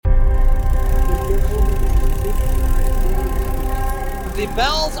the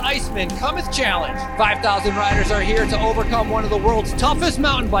Bells Iceman Cometh Challenge. 5,000 riders are here to overcome one of the world's toughest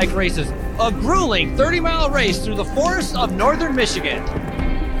mountain bike races, a grueling 30-mile race through the forests of northern Michigan.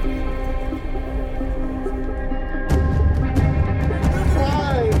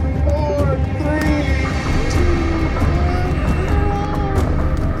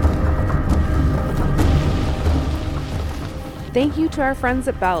 Thank you to our friends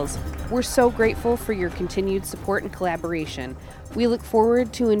at Bells. We're so grateful for your continued support and collaboration. We look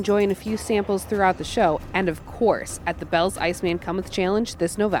forward to enjoying a few samples throughout the show, and of course, at the Bells Iceman Cometh Challenge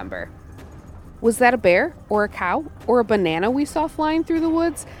this November. Was that a bear, or a cow, or a banana we saw flying through the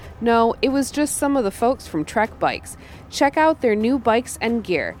woods? No, it was just some of the folks from Trek Bikes. Check out their new bikes and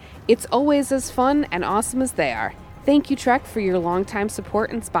gear. It's always as fun and awesome as they are. Thank you, Trek, for your longtime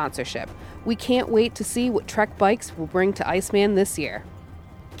support and sponsorship. We can't wait to see what Trek Bikes will bring to Iceman this year.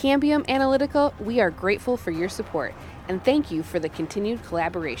 Cambium Analytica, we are grateful for your support, and thank you for the continued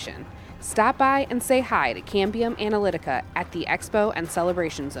collaboration. Stop by and say hi to Cambium Analytica at the Expo and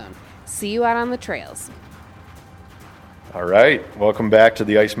Celebration Zone. See you out on the trails. All right, welcome back to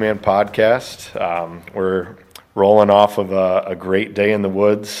the Iceman Podcast. We're rolling off of a great day in the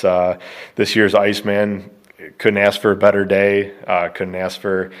woods. This year's Iceman, couldn't ask for a better day, couldn't ask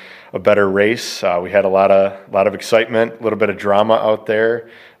for a better race. We had a lot of excitement, a little bit of drama out there,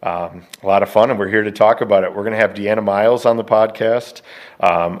 a lot of fun, and we're here to talk about it. We're going to have Deanna Mayles on the podcast,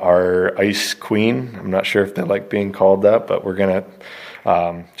 our ice queen. I'm not sure if they like being called that, but we're going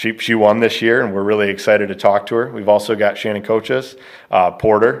to. She won this year, and we're really excited to talk to her. We've also got Shannon Kochis,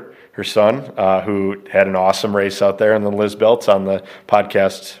 Porter, her son, who had an awesome race out there, and then Liz Belt's on the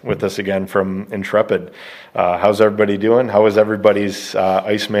podcast with us again from Intrepid. How's everybody doing? How was everybody's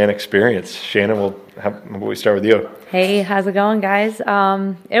Iceman experience? Shannon, we start with you. Hey, how's it going, guys?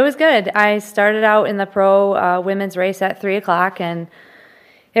 It was good. I started out in the pro women's race at 3 o'clock, and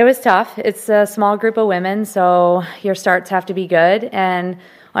it was tough. It's a small group of women, so your starts have to be good. And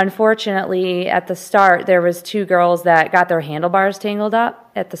unfortunately, at the start, there was 2 girls that got their handlebars tangled up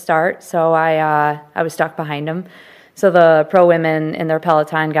at the start, so I was stuck behind them. So the pro women in their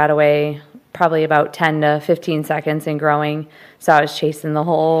Peloton got away probably about 10 to 15 seconds and growing, so I was chasing the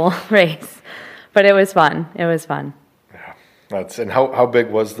whole race. But it was fun. It was fun. Yeah, and how big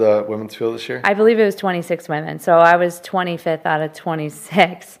was the women's field this year? I believe it was 26 women, so I was 25th out of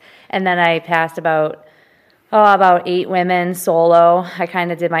 26, and then I passed about 8 women solo. I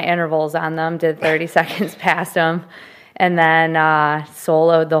kind of did my intervals on them, did 30 seconds past them, and then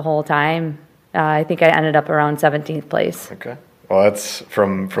soloed the whole time. I think I ended up around 17th place. Okay. Well, that's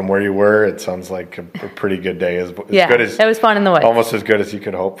from where you were. It sounds like a pretty good day. Good as, it was fun in the woods. Almost as good as you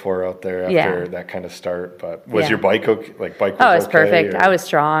could hope for out there after that kind of start. But was your bike okay? Bike was it was okay, perfect. Or? I was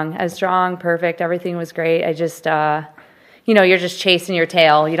strong, perfect. Everything was great. I just, you're just chasing your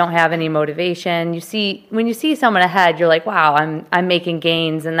tail. You don't have any motivation. When you see someone ahead, you're like, wow, I'm making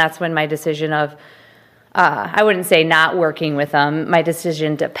gains, and that's when my decision of I wouldn't say not working with them. My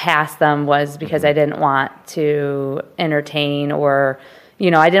decision to pass them was because I didn't want to entertain or,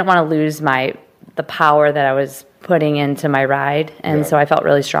 I didn't want to lose the power that I was putting into my ride. And so I felt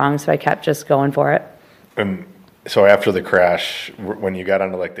really strong, so I kept just going for it. And so after the crash, when you got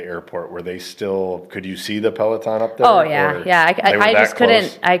onto the airport, were they still, could you see the Peloton up there? Oh, yeah. Yeah. I just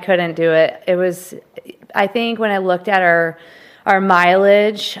couldn't do it. It was, I think when I looked at our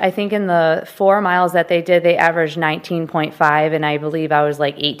mileage, I think in the 4 miles that they did, they averaged 19.5, and I believe I was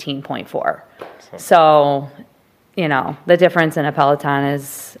 18.4. So, the difference in a Peloton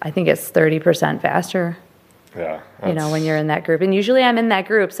is, I think it's 30% faster. Yeah. When you're in that group. And usually I'm in that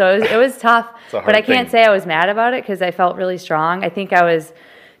group, so it was tough. But I can't say I was mad about it because I felt really strong. I think I was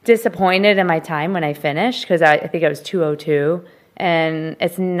disappointed in my time when I finished because I think I was 2:02. And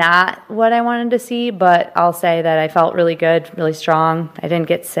it's not what I wanted to see, but I'll say that I felt really good, really strong. I didn't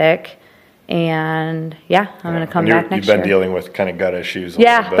get sick. And, I'm going to come back next year. You've been dealing with kind of gut issues a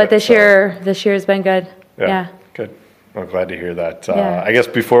little bit, but this year's been good. Yeah. Good. I'm glad to hear that. I guess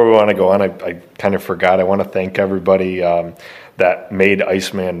before we want to go on, I kind of forgot. I want to thank everybody that made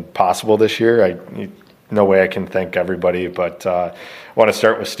Iceman possible this year. No way I can thank everybody, but I want to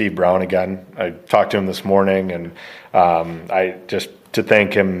start with Steve Brown again. I talked to him this morning, and I just to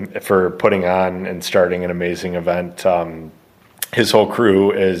thank him for putting on and starting an amazing event. His whole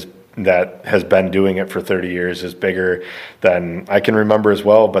crew that has been doing it for 30 years is bigger than I can remember as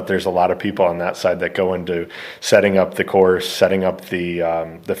well, but there's a lot of people on that side that go into setting up the course, setting up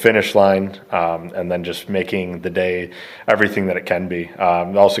the finish line, and then just making the day everything that it can be.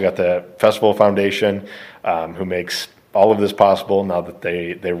 We also got the Festival Foundation, who makes all of this possible now that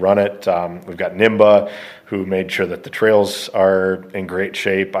they run it. We've got Nimba, who made sure that the trails are in great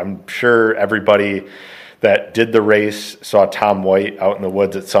shape. I'm sure everybody that did the race saw Tom White out in the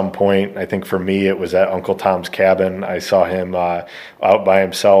woods at some point. I think for me, it was at Uncle Tom's cabin. I saw him out by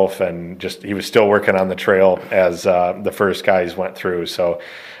himself, and he was still working on the trail as the first guys went through. So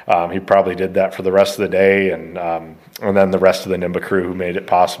he probably did that for the rest of the day, and then the rest of the Nimba crew who made it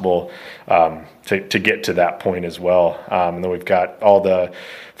possible to get to that point as well. And then we've got all the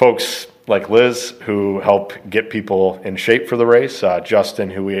folks like Liz, who help get people in shape for the race, Justin,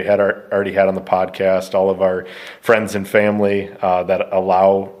 who we had already had on the podcast, all of our friends and family that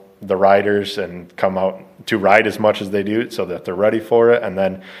allow the riders and come out to ride as much as they do so that they're ready for it, and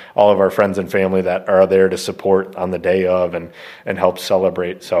then all of our friends and family that are there to support on the day of and help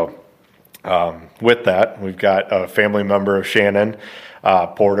celebrate. So with that, we've got a family member of Shannon,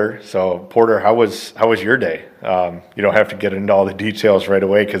 Porter. So Porter, how was your day? You don't have to get into all the details right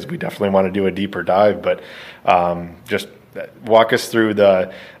away because we definitely want to do a deeper dive, but just walk us through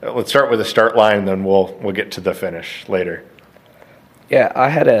let's start with the start line, and then we'll get to the finish later. Yeah, I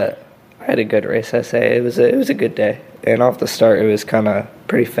had a good race, I say. It was a good day. And off the start, it was kind of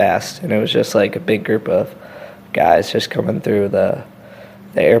pretty fast, and it was just like a big group of guys just coming through the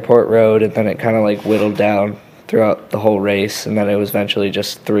airport road, and then it kind of like whittled down throughout the whole race, and then it was eventually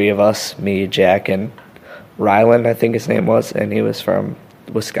just three of us, me, Jack, and Ryland, I think his name was, and he was from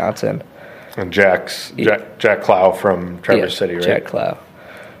Wisconsin. And Jack Clow from Traverse City, right? Jack Clow.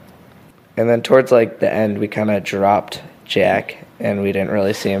 And then towards like the end, we kind of dropped Jack, and we didn't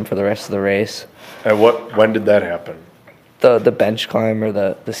really see him for the rest of the race. And when did that happen? The bench climb or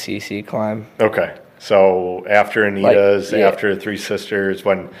the CC climb. Okay. So after Anita's, after Three Sisters,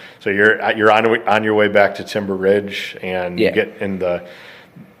 you're on your way back to Timber Ridge, and you get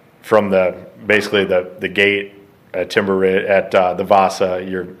from the gate at Timber Ridge at the Vasa,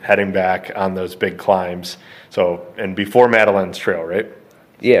 you're heading back on those big climbs. So, and before Madeleine's Trail, right?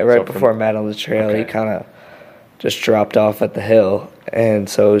 Yeah, right before Madeleine's Trail, okay. He kind of just dropped off at the hill, and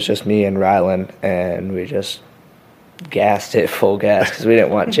so it was just me and Ryland, and we just gassed it full gas because we didn't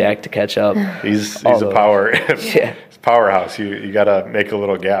want Jack to catch up. He's a powerhouse. You got to make a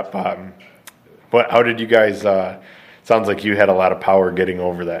little gap. How did you guys? Sounds like you had a lot of power getting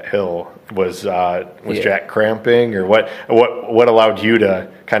over that hill. Was Jack cramping, or what allowed you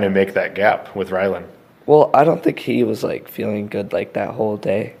to kind of make that gap with Ryland? Well, I don't think he was like feeling good like that whole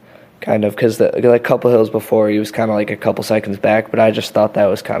day, kind of, because a couple hills before he was kind of like a couple seconds back. But I just thought that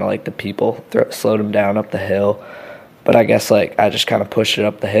was kind of like the people slowed him down up the hill. But I guess like I just kind of pushed it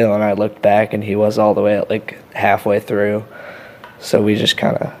up the hill, and I looked back, and he was all the way at like halfway through. So we just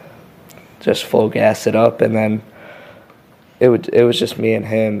kind of just full gassed it up, and then it was just me and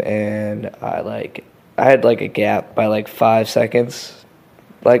him, and I had like a gap by like 5 seconds,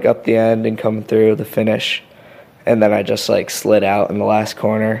 like up the end and coming through the finish, and then I just like slid out in the last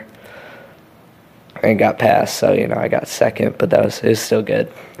corner and got past. So I got second, but it was still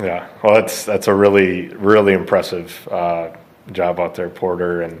good. Yeah, well, that's a really, really impressive job out there,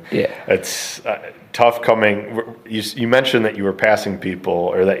 Porter, and it's tough coming. You mentioned that you were passing people,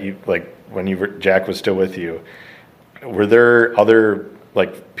 or that you when Jack was still with you. Were there other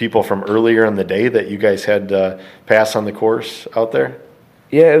like people from earlier in the day that you guys had to pass on the course out there?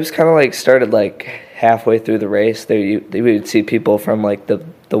 Yeah, it was kind of like started like halfway through the race. We would see people from like the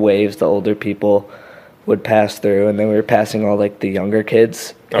waves, the older people would pass through, and then we were passing all like the younger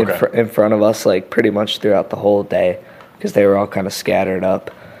kids in front of us like pretty much throughout the whole day, because they were all kind of scattered up,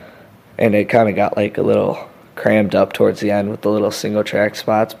 and it kind of got like a little crammed up towards the end with the little single track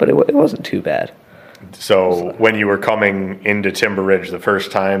spots, but it wasn't too bad. So when you were coming into Timber Ridge the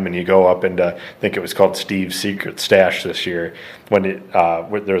first time, and you go up into, I think it was called Steve's Secret Stash this year, when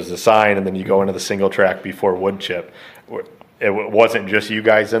there was a sign, and then you go into the single track before wood chip. It wasn't just you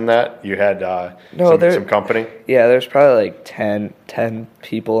guys in that? You had some company? Yeah, there's probably like 10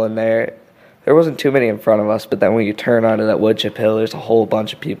 people in there. There wasn't too many in front of us, but then when you turn onto that wood chip hill, there's a whole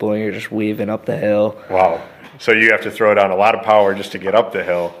bunch of people, and you're just weaving up the hill. Wow. So you have to throw down a lot of power just to get up the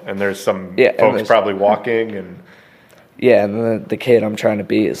hill, and there's some folks probably walking. And then the kid I'm trying to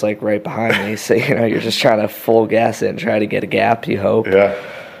beat is like right behind me, so you're just trying to full gas it and try to get a gap, you hope. Yeah.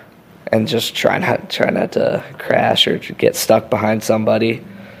 And just try not to crash or get stuck behind somebody.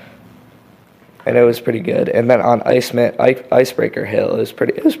 And it was pretty good. And then on Icebreaker Hill, it was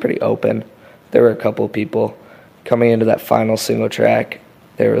pretty open. There were a couple of people coming into that final single track.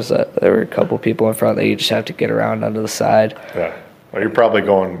 There were a couple of people in front that you just have to get around onto the side. Yeah. Well, you're probably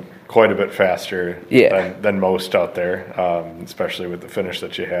going quite a bit faster Yeah. than most out there, especially with the finish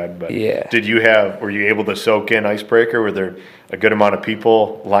that you had. But Yeah. were you able to soak in Icebreaker? Were there a good amount of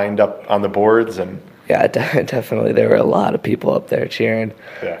people lined up on the boards? And Yeah, definitely. There were a lot of people up there cheering.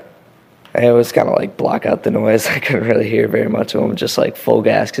 yeah, And it was kind of like block out the noise. I couldn't really hear very much of them, just like full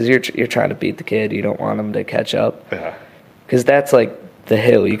gas, because you're trying to beat the kid. You don't want him to catch up. yeah, Because that's like the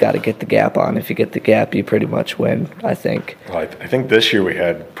hill. You got to get the gap on. If you get the gap, you pretty much win, I think. well, I think this year we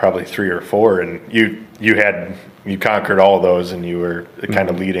had probably 3 or 4, and you conquered all of those, and you were kind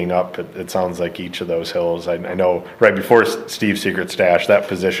of leading up. It sounds like each of those hills. I know right before Steve's Secret Stash, that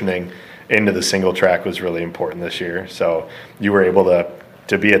positioning into the single track was really important this year. So you were able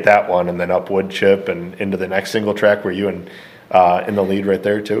to be at that one, and then up Wood Chip and into the next single track. Were you in the lead right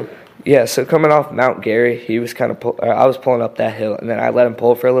there too? Yeah, so coming off Mount Gary, he was kind of I was pulling up that hill, and then I let him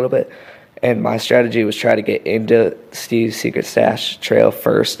pull for a little bit. And my strategy was try to get into Steve's Secret Stash trail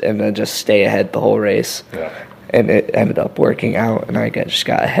first, and then just stay ahead the whole race. Yeah. And it ended up working out, and I just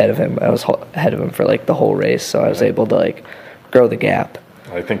got ahead of him. I was ahead of him for like the whole race, so I was able to like grow the gap.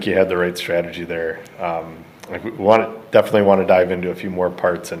 I think you had the right strategy there. Like we definitely want to dive into a few more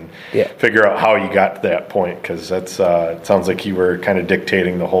parts and figure out how you got to that point, because that's it sounds like you were kind of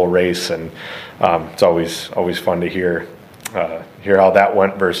dictating the whole race, and it's always fun to hear how that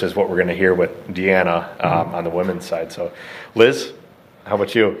went versus what we're going to hear with Deanna on the women's side. So, Liz, how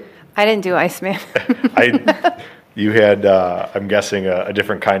about you? I didn't do Iceman. You had I'm guessing a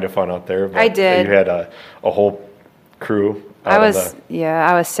different kind of fun out there. But I did. You had a whole crew. I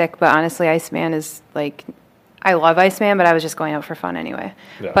was sick, but honestly, Iceman is like, I love Iceman, but I was just going out for fun anyway.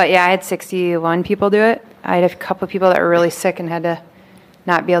 Yeah. But yeah, I had 61 people do it. I had a couple of people that were really sick and had to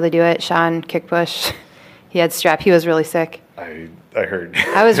not be able to do it. Sean Kickbush, he had strep. He was really sick. I heard.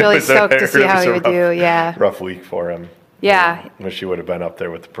 I was really stoked to see how he would do. Yeah. Rough week for him. Yeah. Wish he would have been up there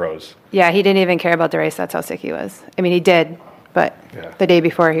with the pros. Yeah, he didn't even care about the race. That's how sick he was. I mean, he did, but the day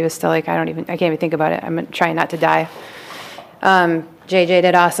before he was still like, I can't even think about it. I'm trying not to die. JJ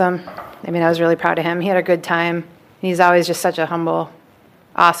did awesome. I mean, I was really proud of him. He had a good time. He's always just such a humble,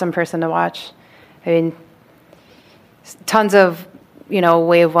 awesome person to watch. I mean, tons of,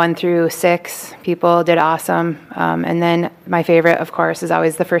 wave 1 through 6 people did awesome. And then my favorite, of course, is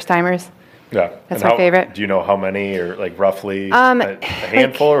always the first timers. Yeah. That's my favorite. Do you know how many, or like roughly a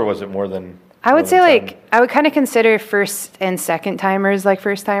handful, or was it more than? I would say 10? I would kind of consider first and second timers like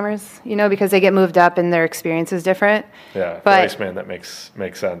first timers, because they get moved up and their experience is different. Yeah, but for Iceman, that makes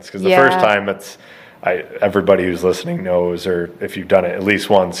sense, because the first time everybody who's listening knows, or if you've done it at least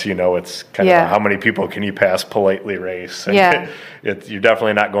once, it's kind of how many people can you pass politely race. And you're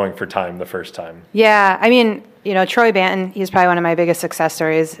definitely not going for time the first time. Yeah, I mean, Troy Banton, he's probably one of my biggest success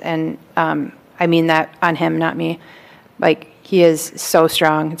stories, and I mean that on him, not me. Like, he is so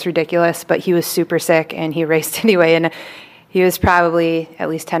strong. It's ridiculous, but he was super sick, and he raced anyway, and he was probably at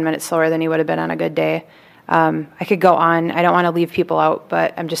least 10 minutes slower than he would have been on a good day. I could go on. I don't want to leave people out,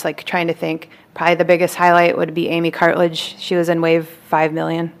 but I'm just, like, trying to think. Probably the biggest highlight would be Amy Cartledge. She was in wave 5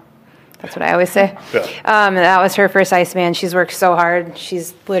 million. That's what I always say. Yeah. That was her first Iceman. She's worked so hard.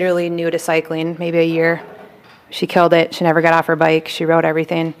 She's literally new to cycling, maybe a year. She killed it. She never got off her bike. She rode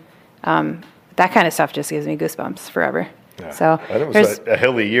everything. That kind of stuff just gives me goosebumps forever. Yeah. So it was a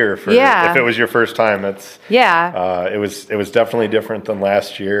hilly year for if it was your first time. That's it was definitely different than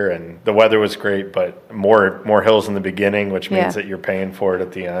last year, and the weather was great, but more hills in the beginning, which means that you're paying for it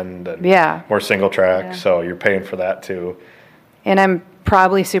at the end, and more single track, so you're paying for that too. And I'm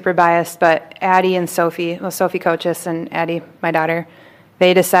probably super biased, but Addie and Sophie Kochis and Addie, my daughter,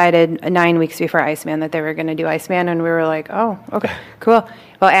 they decided 9 weeks before Iceman that they were going to do Iceman, and we were like, oh, okay, cool.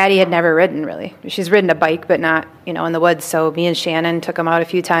 Well, Addie had never ridden, really. She's ridden a bike, but not, in the woods. So me and Shannon took them out a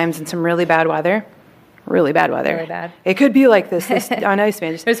few times in some really bad weather. Really bad weather. Really bad. It could be like this on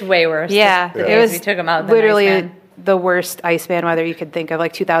Iceman. It was way worse. Yeah. It was we took them out literally the worst Iceman weather you could think of,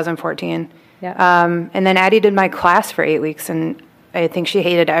 like 2014. Yeah. And then Addie did my class for 8 weeks, and I think she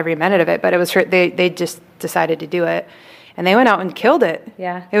hated every minute of it, but it was her, they just decided to do it. And they went out and killed it.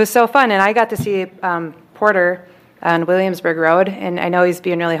 Yeah. It was so fun. And I got to see Porter on Williamsburg Road. And I know he's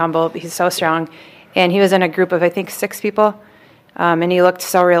being really humble, but he's so strong. And he was in a group of, I think, 6 people. And he looked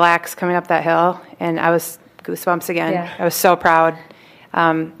so relaxed coming up that hill. And I was goosebumps again. Yeah. I was so proud.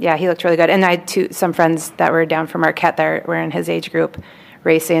 He looked really good. And I had some friends that were down from Marquette that were in his age group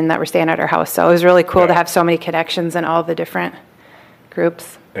racing that were staying at our house. So it was really cool to have so many connections in all the different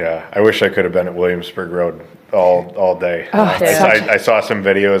groups. Yeah, I wish I could have been at Williamsburg Road all day. I saw some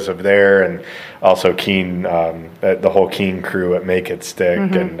videos of there, and also Keene, the whole Keene crew at Make It Stick,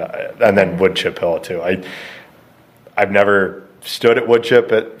 and then Wood Chip Hill too. I've never stood at wood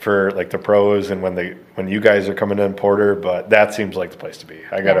chip for like the pros and when you guys are coming in, Porter, but that seems like the place to be.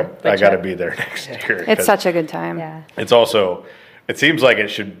 I gotta be there next year. It's such a good time. Yeah. It's also, it seems like it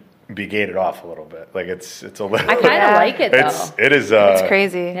should be gated off a little bit. Like it's a little. I kind of like it though. It is. It's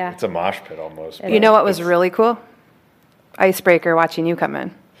crazy. Yeah. It's a mosh pit almost. You know what was really cool? Icebreaker watching you come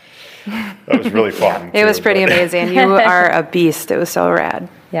in. That was really fun. It was pretty amazing. You are a beast. It was so rad.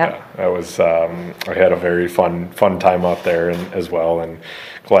 Yeah. I was. I had a very fun time out there as well, and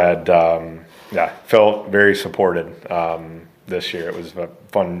glad. Felt very supported this year. It was a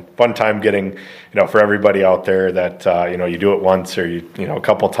fun time getting, for everybody out there that you do it once or a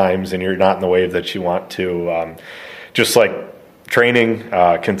couple times and you're not in the wave that you want to. Just like training,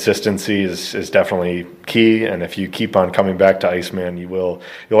 consistency is definitely key, and if you keep on coming back to Iceman, you'll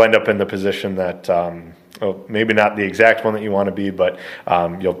end up in the position that. Maybe not the exact one that you want to be, but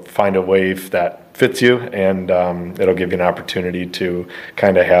you'll find a wave that fits you, and it'll give you an opportunity to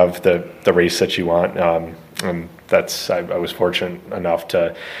kind of have the race that you want. And that's I was fortunate enough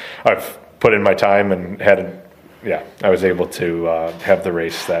I've put in my time and I was able to have the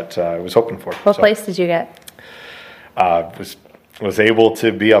race that I was hoping for. What place did you get? Was able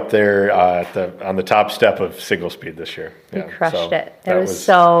to be up there on the top step of single speed this year. You crushed it. It was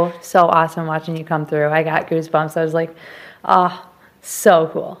so awesome watching you come through. I got goosebumps. I was like, so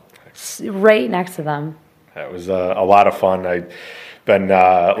cool. Right next to them. That was a lot of fun. I've been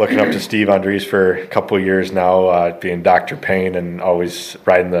looking up to Steve Andres for a couple of years now, being Dr. Payne and always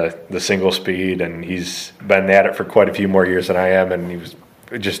riding the single speed, and he's been at it for quite a few more years than I am, and he was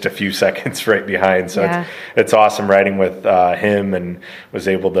just a few seconds right behind. So it's awesome riding with him, and was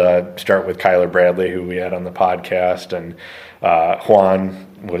able to start with Kyler Bradley, who we had on the podcast, and Juan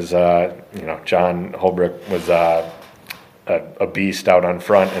was, John Holbrook was a beast out on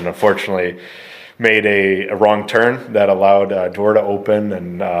front, and unfortunately made a wrong turn that allowed a door to open,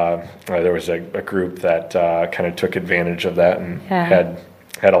 and there was a group that kind of took advantage of that and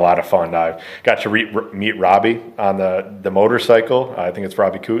had a lot of fun. I got to meet Robbie on the motorcycle. I think it's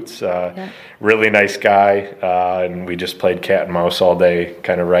Robbie Coots. Really nice guy, and we just played cat and mouse all day,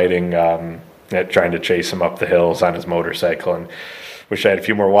 kind of riding, trying to chase him up the hills on his motorcycle. And wish I had a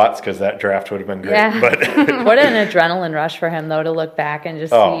few more watts because that draft would have been great. Yeah. But what an adrenaline rush for him, though, to look back and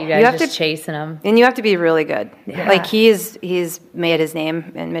just see you guys just chasing him. And you have to be really good. Yeah. Like he's made his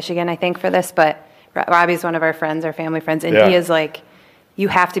name in Michigan, I think, for this. But Robbie's one of our friends, our family friends, and he is like, you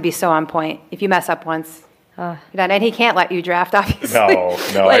have to be so on point. If you mess up once, you're done. And he can't let you draft, obviously. No.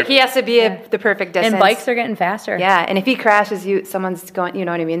 Like he has to be the perfect distance. And bikes are getting faster. Yeah, and if he crashes, someone's going. You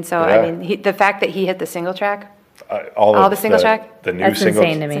know what I mean? So I mean, the fact that he hit the single track. All the single track? The new That's single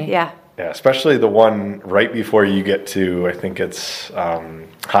insane to me. Yeah. Yeah, especially the one right before you get to, I think it's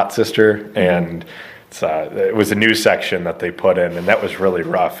Hot Sister, and it was a new section that they put in, and that was really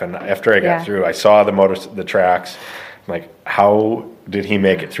rough. And after I got through, I saw the tracks. I'm like, how did he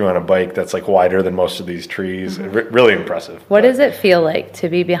make it through on a bike that's like wider than most of these trees? Really impressive. What does it feel like to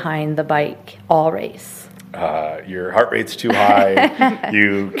be behind the bike all race? Your heart rate's too high,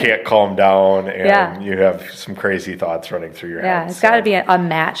 you can't calm down, and you have some crazy thoughts running through your head. Yeah, it's got to be a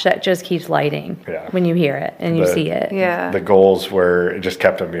match that just keeps lighting when you hear it and you see it. Yeah. The goals were, it just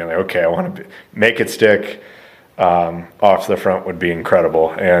kept on being like, okay, I want to make it stick off the front would be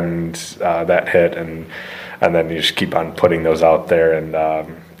incredible, and that hit, and then you just keep on putting those out there, and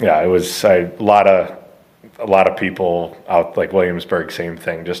it was a lot of people out, like Williamsburg, same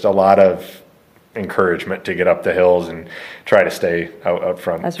thing, just a lot of encouragement to get up the hills and try to stay out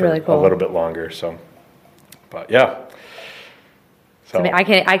front. That's really cool. A little bit longer. So, but yeah. So I mean, I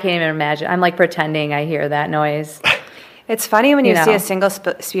can't even imagine. I'm like pretending I hear that noise. It's funny when you see a single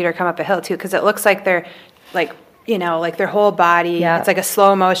speeder come up a hill too, because it looks like they're like their whole body. Yeah. It's like a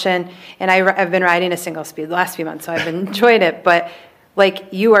slow motion. And I've been riding a single speed the last few months, so I've enjoyed it. But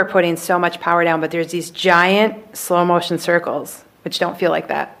like you are putting so much power down, but there's these giant slow motion circles which don't feel like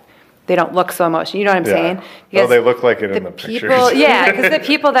that. They don't look slow motion. You know what I'm saying? Because they look like it in the pictures. Because the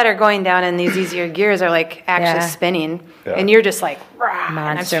people that are going down in these easier gears are like actually spinning, and you're just like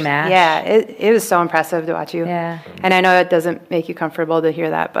monster mash. Yeah, it was so impressive to watch you. Yeah, and I know it doesn't make you comfortable to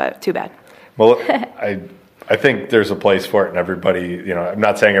hear that, but too bad. Well, I think there's a place for it, and everybody. I'm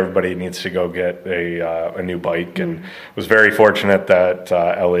not saying everybody needs to go get a new bike, and was very fortunate that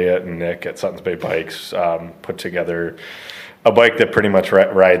Elliot and Nick at Suttons Bay Bikes put together a bike that pretty much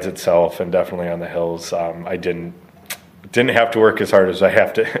rides itself, and definitely on the hills. I didn't have to work as hard as I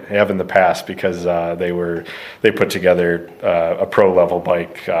have in the past, because they put together a pro level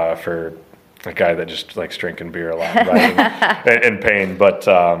bike for a guy that just likes drinking beer a lot, riding in pain. But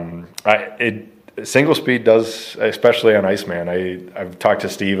single speed does, especially on Iceman. I've talked to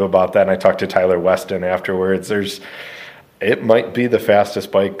Steve about that, and I talked to Tyler Weston afterwards. It might be the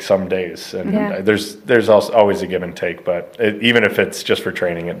fastest bike some days, and there's also always a give and take. But even if it's just for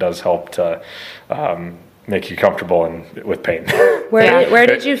training, it does help to make you comfortable and with pain. Where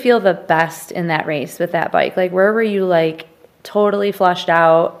did you feel the best in that race with that bike? Like, where were you like totally flushed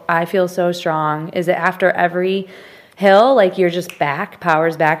out? I feel so strong. Is it after every hill, like you're just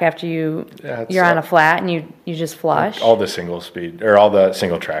powers back after you're on a flat and you just flush? All the single speed or all the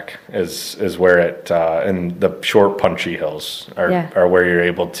single track is where it and the short punchy hills are where you're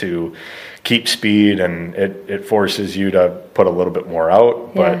able to keep speed, and it forces you to put a little bit more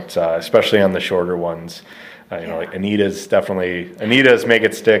out, but especially on the shorter ones. Like Anita's Make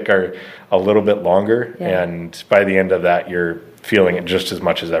It Stick are a little bit longer, and by the end of that, you're feeling it just as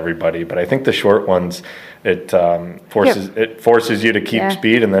much as everybody. But I think the short ones, it forces you to keep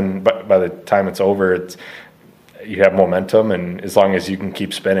speed, and then by the time it's over, you have momentum, and as long as you can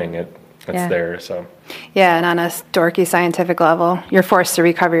keep spinning, it's there. So and on a dorky scientific level, you're forced to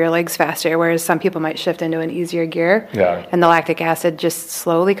recover your legs faster, whereas some people might shift into an easier gear, and the lactic acid just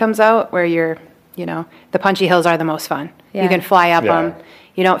slowly comes out, where you're the punchy hills are the most fun. You can fly up them.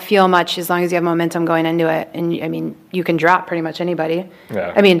 You don't feel much as long as you have momentum going into it. And, I mean, you can drop pretty much anybody.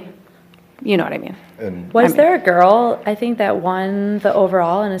 Yeah. I mean, you know what I mean. And was there a girl, I think, that won the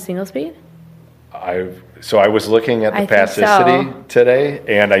overall in a single speed? I was looking at the Passicity today,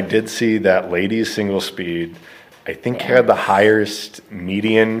 and I did see that ladies single speed, I think, had the highest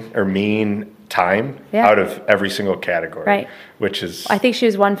median or mean time out of every single category. Right. Which is... I think she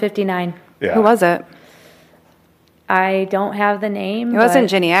was 1:59. Yeah. Who was it? I don't have the name. It wasn't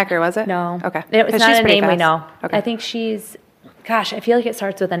Ginny Acker, was it? No. Okay. It was not a name we know. Okay. I think she's, I feel like it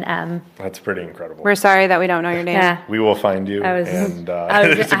starts with an M. That's pretty incredible. We're sorry that we don't know your name. Yeah. We will find you. I was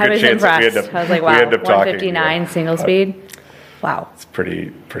there's a good chance impressed. that I was like, wow, 1:59 single speed. Wow. It's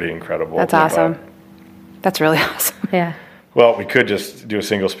pretty incredible. That's awesome. That's really awesome. Yeah. Well, we could just do a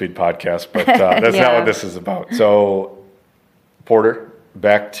single speed podcast, but that's not what this is about. So, Porter,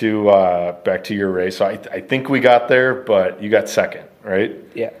 back to your race. So I think we got there, but you got second, right?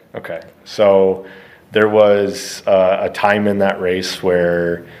 Yeah. Okay. So there was a time in that race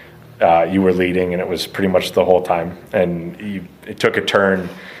where you were leading, and it was pretty much the whole time, and it took a turn.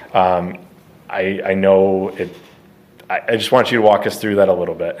 I know it. I just want you to walk us through that a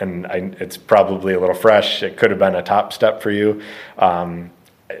little bit, and it's probably a little fresh. It could have been a top step for you.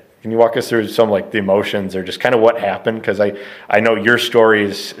 Can you walk us through some like the emotions or just kind of what happened? Because I know your story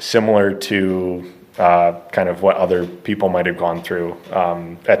is similar to kind of what other people might have gone through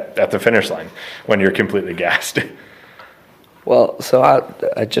at the finish line when you're completely gassed. Well, so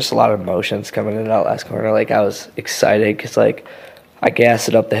I just a lot of emotions coming in that last corner. Like I was excited because like I gassed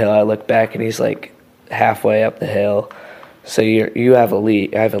it up the hill. I look back and he's like halfway up the hill. So you have a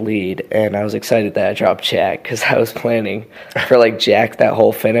lead. I have a lead, and I was excited that I dropped Jack because I was planning for like Jack that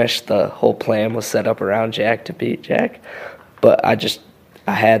whole finish. The whole plan was set up around Jack to beat Jack, but I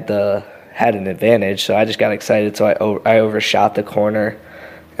had an advantage, so I just got excited. So I overshot the corner,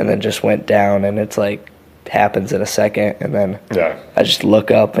 and then just went down, and it's like happens in a second, and then I just look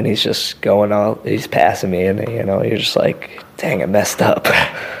up, and he's just he's passing me, and you're just like, dang, I messed up.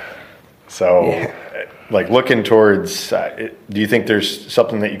 So. Yeah. Like looking towards, do you think there's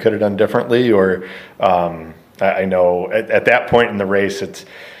something that you could have done differently? Or I know at that point in the race, it's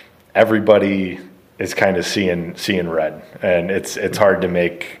everybody is kind of seeing red, and it's hard to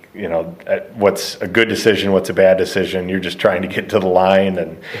make what's a good decision, what's a bad decision. You're just trying to get to the line,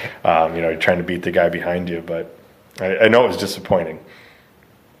 and you're trying to beat the guy behind you. But I know it was disappointing.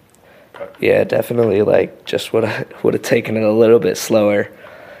 Yeah, definitely. Like just would have taken it a little bit slower.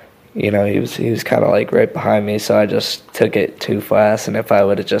 He was kind of like right behind me, so I just took it too fast. And if I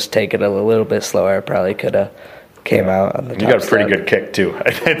would have just taken it a little bit slower, I probably could have came out on the top. You got a pretty good kick too.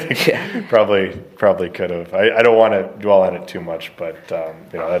 I think probably could have. I don't want to dwell on it too much, but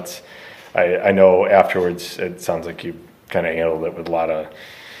that's. I know afterwards it sounds like you kind of handled it with a lot of.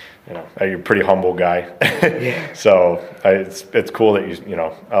 You're a pretty humble guy. Yeah. So it's cool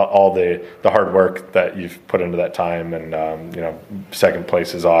that all the hard work that you've put into that time, and second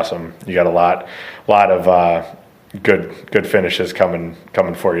place is awesome. You got a lot of good finishes coming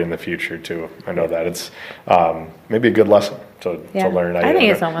for you in the future too. I know that it's maybe a good lesson to learn. I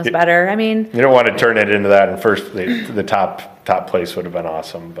think it's almost better. I mean, you don't want to turn it into that. And first, the top place would have been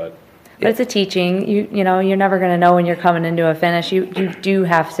awesome, but it's a teaching. You're never going to know when you're coming into a finish. You do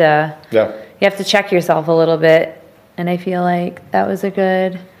have to. Yeah. You have to check yourself a little bit, and I feel like that was a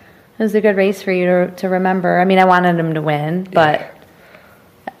good race for you to remember. I mean, I wanted him to win, but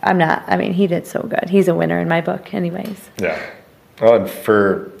I'm not. I mean, he did so good. He's a winner in my book anyways. Yeah. Well, and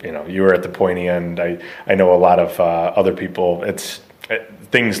for, you were at the pointy end. I know a lot of other people,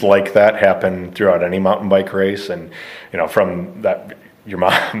 things like that happen throughout any mountain bike race. And, from that, your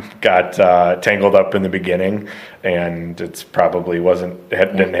mom got tangled up in the beginning, and it's probably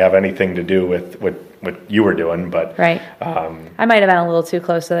didn't have anything to do with what you were doing, but right. I might have been a little too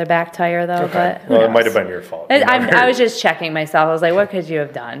close to their back tire though, okay. but well, it might have been your fault. I was just checking myself. I was like, what could you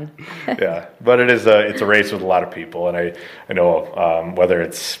have done? Yeah, but it's a race with a lot of people, and I know whether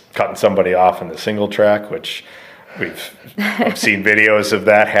it's cutting somebody off in the single track, which I've seen videos of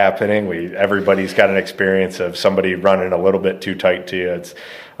that happening. Everybody's got an experience of somebody running a little bit too tight to you. It's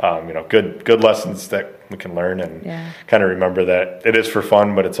good lessons that we can learn, and kind of remember that it is for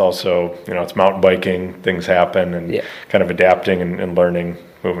fun, but it's also it's mountain biking. Things happen, and kind of adapting and learning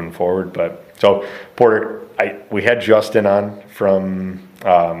moving forward. But so Porter, we had Justin on from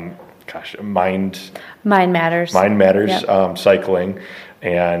Mind Matters yep. Cycling.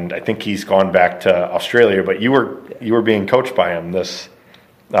 And I think he's gone back to Australia, but you were being coached by him this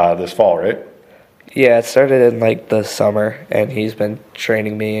fall, right? Yeah, it started in the summer, and he's been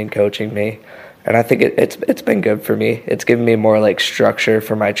training me and coaching me, and I think it's been good for me. It's given me more structure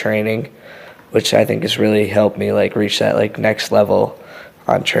for my training, which I think has really helped me reach that next level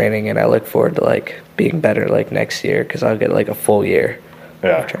on training, and I look forward to being better next year because I'll get a full year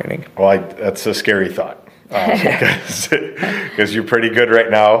of training. Well, that's a scary thought. Because you're pretty good right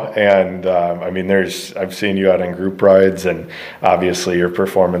now, and I've seen you out on group rides, and obviously your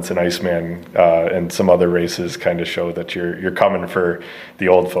performance in Iceman and some other races kind of show that you're coming for the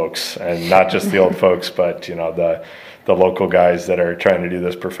old folks, and not just the old folks, but the local guys that are trying to do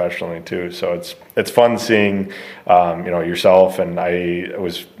this professionally too. So it's fun seeing yourself, and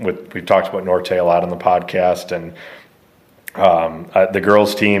we've talked about Norte a lot on the podcast, and the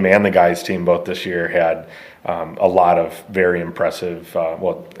girls team and the guys team both this year had a lot of very impressive.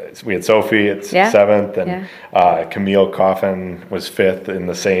 We had Sophie at 7th, and Camille Coffin was 5th in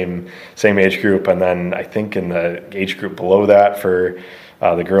the same age group, and then I think in the age group below that for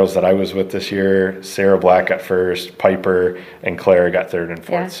the girls that I was with this year, Sarah Black got 1st, Piper and Claire got 3rd and 4th.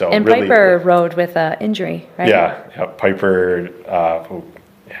 Yeah. So and really, Piper rode with an injury, right? Yeah, Piper.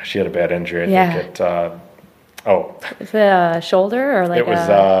 She had a bad injury. I think it. Is it a shoulder or it was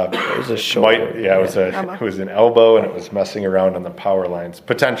a shoulder. It was an elbow, and it was messing around on the power lines.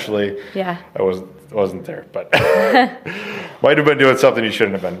 Potentially, I wasn't there, but might have been doing something you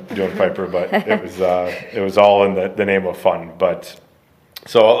shouldn't have been doing, Piper. But it was all in the name of fun. But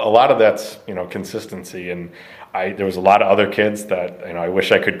so a lot of that's consistency, and there was a lot of other kids that I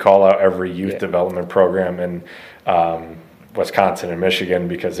wish I could call out every youth development program in Wisconsin and Michigan,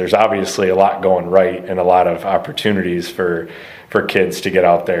 because there's obviously a lot going right and a lot of opportunities for kids to get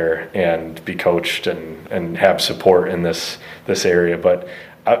out there and be coached and have support in this area. But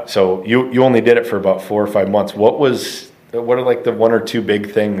so you only did it for about 4 or 5 months. What are the 1 or 2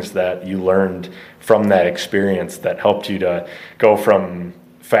 big things that you learned from that experience that helped you to go from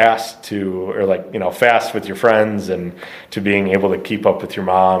fast fast with your friends and to being able to keep up with your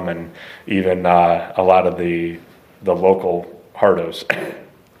mom and even a lot of the local hardos?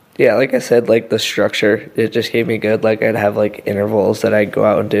 Yeah, like I said, the structure, it just gave me good. I'd have intervals that I'd go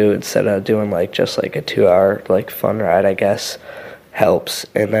out and do instead of doing just a 2-hour fun ride, I guess, helps.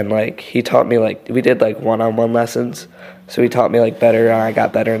 And then he taught me we did one-on-one lessons, so he taught me better, and I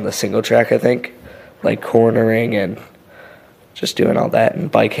got better in the single track, I think, cornering and just doing all that,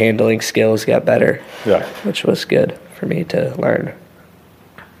 and bike handling skills got better. Yeah, which was good for me to learn.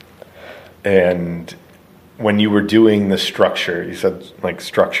 And when you were doing the structure, you said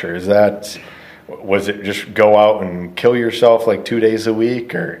structure, was it just go out and kill yourself 2 days a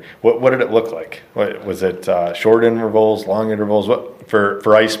week, or what did it look like? Was it short intervals, long intervals? What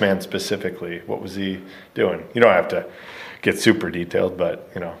for Iceman specifically, what was he doing? You don't have to get super detailed,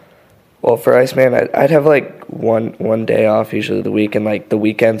 but Well, for Iceman, I'd have one day off usually of the week, and the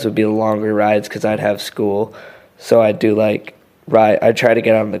weekends would be the longer rides because I'd have school. So I'd do I'd try to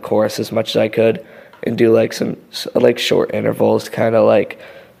get on the course as much as I could, and do some short intervals, kind of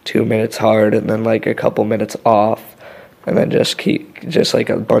 2 minutes hard and then a couple minutes off, and then just keep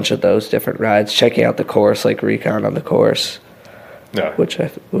a bunch of those different rides, checking out the course, recon on the course. Yeah, which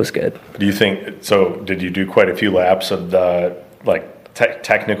was good. Do you think so? Did you do quite a few laps of the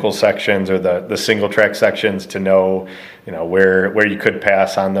technical sections or the single track sections to know where you could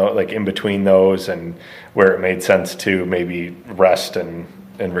pass on in between those, and where it made sense to maybe rest and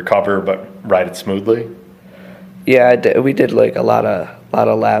recover but ride it smoothly? Yeah, we did a lot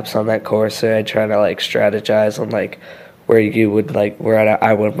of laps on that course, so I try to strategize on where you would like where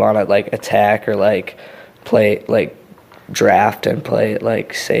I would want to like attack or like play like draft and play it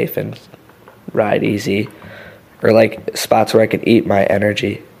like safe and ride easy, or like spots where I could eat my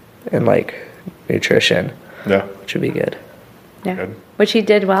energy and like nutrition. Yeah, which would be good. Yeah, good. Which he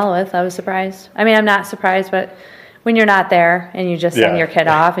did well with. I was surprised. I mean, I'm not surprised, but when you're not there and you just send your kid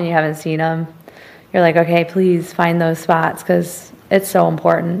off and you haven't seen him, you're like, okay, please find those spots because it's so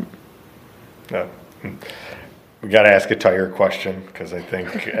important. Yeah. We got to ask a tire question because I think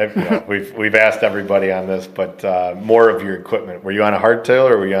we've asked everybody on this, but more of your equipment. Were you on a hardtail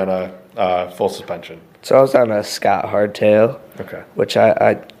or were you on a full suspension? So I was on a Scott hardtail, okay, which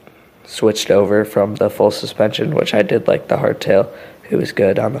I switched over from the full suspension, which I did like the hardtail. It was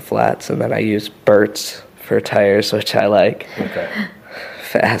good on the flats, and then I used Burt's for tires, which I like. Okay,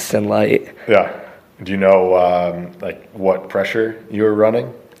 fast and light. Yeah. Do you know like what pressure you were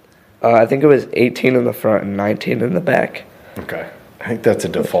running? I think it was 18 in the front and 19 in the back. Okay. I think that's a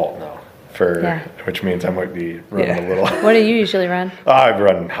default now, which means I might be running a little. What do you usually run? I've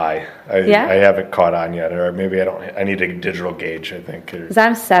run high. I Yeah? haven't caught on yet, or maybe I don't. I need a digital gauge, I think. Because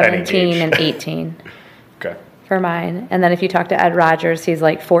I'm 17 and 18 Okay. for mine. And then if you talk to Ed Rogers, he's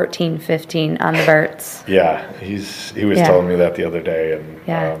like 14, 15 on the Burts. Yeah, he was telling me that the other day, and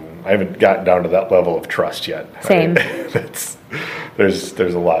I haven't gotten down to that level of trust yet. Same.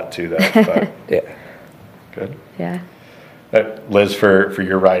 There's a lot to that. But Yeah. Good. Yeah. Liz, for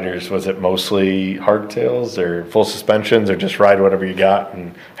your riders, was it mostly hardtails or full suspensions, or just ride whatever you got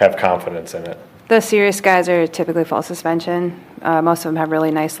and have confidence in it? The serious guys are typically full suspension. Most of them have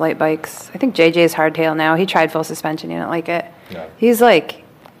really nice light bikes. I think JJ's hardtail now. He tried full suspension. He didn't like it. Yeah.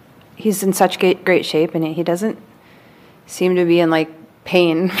 He's in such great shape, and he doesn't seem to be in like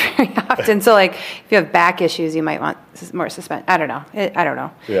pain very often. So like if you have back issues, you might want more suspension. I don't know. I don't know.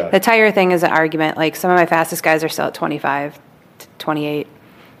 Yeah. The tire thing is an argument. Like some of my fastest guys are still at 25 to 28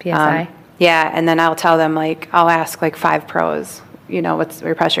 PSI. Yeah, and then I'll tell them like I'll ask like 5 pros. What's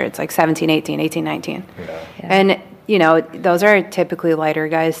your pressure? It's like 17, 18, 18, 19. Yeah. And those are typically lighter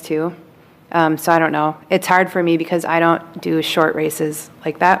guys too. So I don't know. It's hard for me because I don't do short races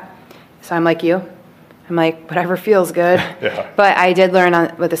like that. So I'm like you. I'm like, whatever feels good. Yeah. But I did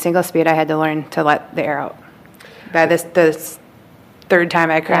learn with the single speed, I had to learn to let the air out. By this third time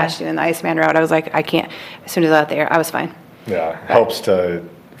I crashed in the Iceman route, I was like, I can't. As soon as I let the air, I was fine. Yeah, helps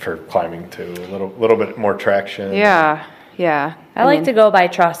for climbing too. A little bit more traction. Yeah. I like to go by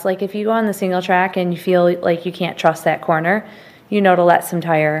trust. Like if you go on the single track and you feel like you can't trust that corner, to let some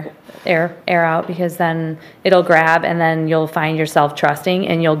tire air out, because then it'll grab and then you'll find yourself trusting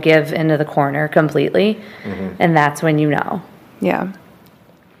and you'll give into the corner completely. Mm-hmm. And that's when you know. Yeah.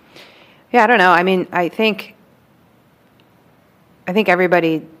 Yeah, I don't know. I mean, I think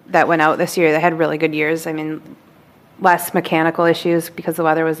everybody that went out this year, they had really good years. I mean, less mechanical issues because the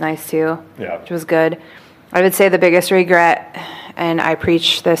weather was nice too, which was good. I would say the biggest regret, and I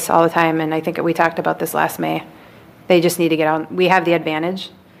preach this all the time, and I think we talked about this last May, they just need to get out. We have the advantage.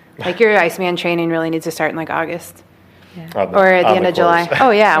 Like your Iceman training really needs to start in like August. Yeah. Or at the end of July.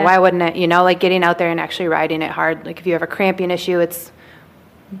 Oh, yeah. Why wouldn't it? Like getting out there and actually riding it hard. Like if you have a cramping issue,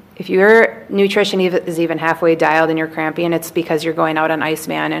 if your nutrition is even halfway dialed and you're cramping, it's because you're going out on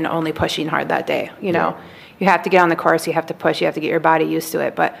Iceman and only pushing hard that day. You have to get on the course. You have to push. You have to get your body used to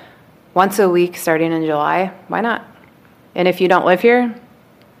it. But once a week starting in July, why not? And if you don't live here,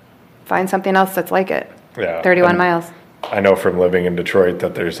 find something else that's like it. Yeah. 31 miles. I know from living in Detroit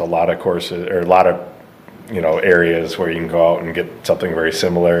that there's a lot of courses or a lot of areas where you can go out and get something very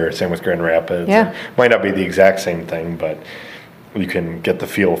similar. Same with Grand Rapids. Yeah. It might not be the exact same thing, but you can get the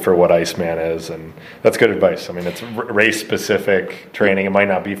feel for what Iceman is, and that's good advice. I mean, it's race specific training. It might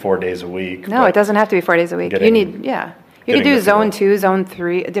not be 4 days a week. No, it doesn't have to be 4 days a week. You can do zone 2, zone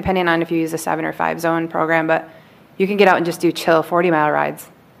 3, depending on if you use a 7 or 5 zone program, but you can get out and just do chill 40-mile rides,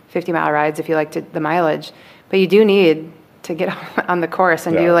 50-mile rides if you like the mileage. But you do need to get on the course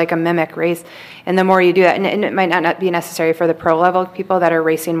and do like a mimic race. And the more you do that, and it might not be necessary for the pro level people that are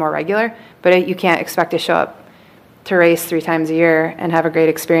racing more regular, but you can't expect to show up to race 3 times a year and have a great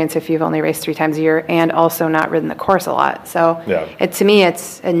experience if you've only raced 3 times a year and also not ridden the course a lot. So to me,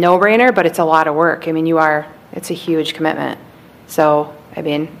 it's a no-brainer, but it's a lot of work. I mean, it's a huge commitment. So, I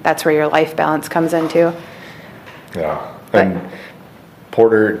mean, that's where your life balance comes in too. Yeah. And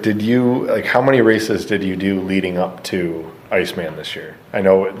Porter, how many races did you do leading up to Iceman this year? I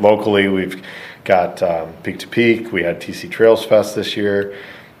know locally we've got Peak to Peak, we had TC Trails Fest this year,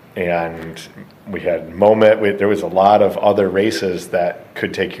 and we had Moment. There was a lot of other races that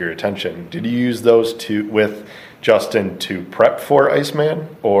could take your attention. Did you use those with Justin to prep for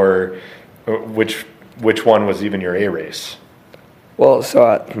Iceman, or which which one was even your A race? Well,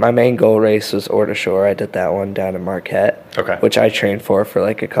 so my main goal race was Order Shore. I did that one down in Marquette, Okay. which I trained for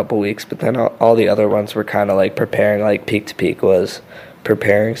like a couple weeks. But then all the other ones were kind of like preparing, like Peak to Peak was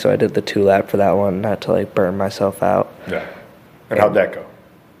preparing. So I did the 2-lap for that one, not to like burn myself out. Yeah. And how'd that go?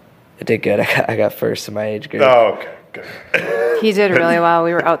 It did good. I got first in my age group. Oh, okay, good. He did really well.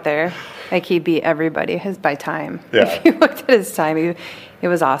 We were out there. Like, he beat everybody by time. Yeah. If you looked at his time, it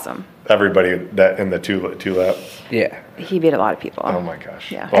was awesome. Everybody that in the two lap. Yeah. He beat a lot of people. Oh my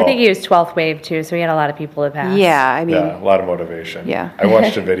gosh. Yeah. I think he was 12th wave too, so he had a lot of people to pass. Yeah, I mean, Yeah, a lot of motivation. Yeah. I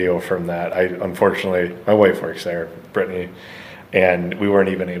watched a video from that. Unfortunately, my wife works there, Brittany, and we weren't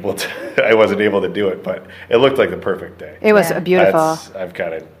even able to. I wasn't able to do it, but it looked like the perfect day. it was Yeah. beautiful. I've got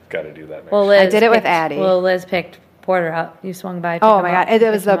to do that. Next. Well, I did it with picked- Addie. Well, Liz picked Porter up. You swung by. picked Oh him my up, God!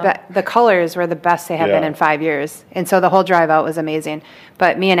 It was picked him up. the colors were the best they have been Yeah. in 5 years, and so the whole drive out was amazing.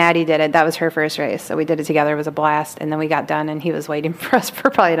 But me and Addie did it. That was her first race, so we did it together. It was a blast, and then we got done, and he was waiting for us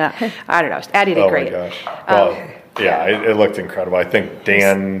for probably not. I don't know. Addie did Oh great. my gosh. Well, yeah, it looked incredible. I think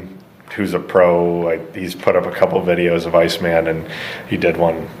Dan, who's a pro, he's put up a couple videos of Iceman, and he did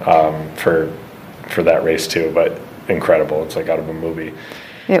one for that race too. But incredible! It's like out of a movie.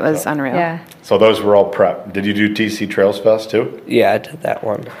 It was unreal. Yeah. So those were all prep. Did you do TC Trails Fest too? Yeah, I did that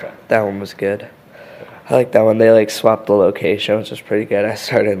one. Okay. That one was good. I like that one. They like swapped the location, which was pretty good. I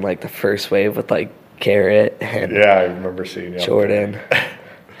started in like the first wave with like Garrett and Yeah, I remember seeing you. Jordan.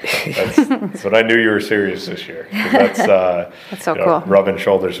 That's what I knew you were serious this year. 'Cause that's so cool. Rubbing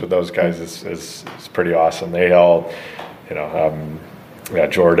shoulders with those guys is pretty awesome. They all,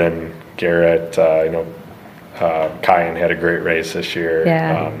 Jordan, Garrett, Kyan had a great race this year.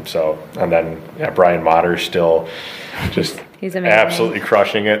 Yeah. And then Brian Motter still just He's amazing. absolutely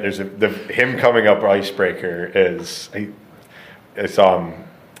crushing it. There's him coming up Icebreaker I saw him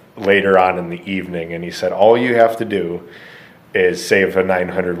later on in the evening, and he said all you have to do is save a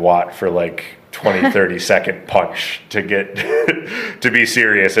 900 watt for like 20, 30 second punch to get to be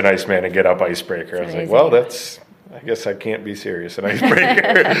serious in Iceman and get up Icebreaker. I was like, amazing. well, I guess I can't be serious in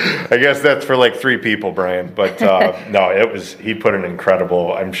Icebreaker. I guess that's for like 3 people, Brian. But no, he put an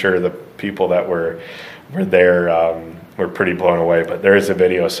incredible, I'm sure the people that were there were pretty blown away. But there is a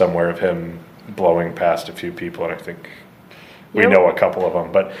video somewhere of him blowing past a few people, and I think we know a couple of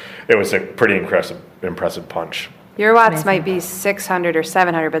them. But it was a pretty impressive punch. Your watts might be 600 or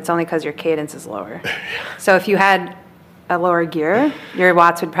 700, but it's only because your cadence is lower. So if you had a lower gear, your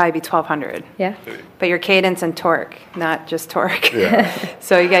watts would probably be 1200. Yeah. But your cadence and torque, not just torque. Yeah.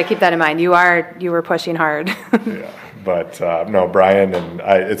 So you got to keep that in mind. You were pushing hard. Yeah, but no, Brian and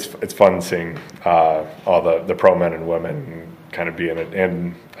it's fun seeing all the pro men and women kind of being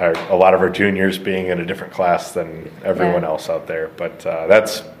and a lot of our juniors being in a different class than everyone else out there. But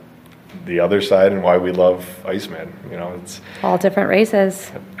that's the other side and why we love Iceman. It's All different races.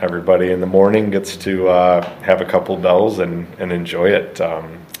 everybody in the morning gets to have a couple bells and enjoy it. I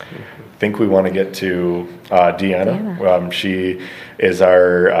think we want to get to Deanna. She is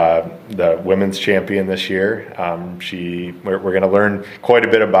the women's champion this year. We're going to learn quite a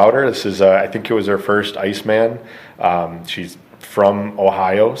bit about her. This is I think it was her first Iceman. She's from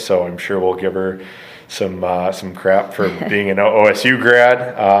Ohio, so I'm sure we'll give her some crap for being an OSU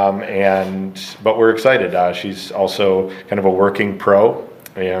grad, but we're excited. She's also kind of a working pro,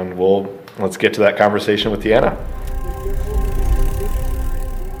 and let's get to that conversation with Deanna.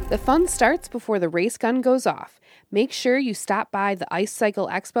 The fun starts before the race gun goes off. Make sure you stop by the Ice Cycle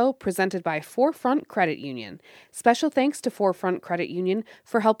Expo presented by Forefront Credit Union. Special thanks to Forefront Credit Union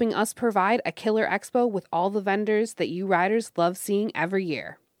for helping us provide a killer expo with all the vendors that you riders love seeing every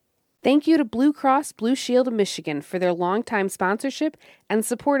year. Thank you to Blue Cross Blue Shield of Michigan for their longtime sponsorship and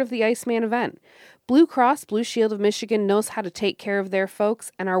support of the Iceman event. Blue Cross Blue Shield of Michigan knows how to take care of their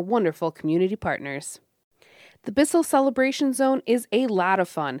folks and are wonderful community partners. The Bissell Celebration Zone is a lot of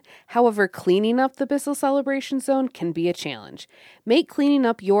fun. However, cleaning up the Bissell Celebration Zone can be a challenge. Make cleaning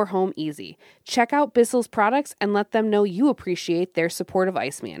up your home easy. Check out Bissell's products and let them know you appreciate their support of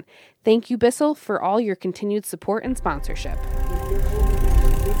Iceman. Thank you, Bissell, for all your continued support and sponsorship.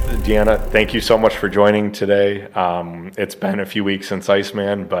 Deanna, thank you so much for joining today. It's been a few weeks since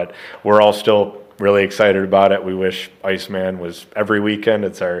Iceman, but we're all still really excited about it. We wish Iceman was every weekend.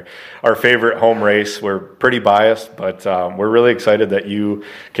 It's our favorite home race. We're pretty biased, but we're really excited that you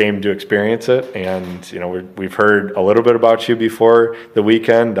came to experience it. And we've heard a little bit about you before the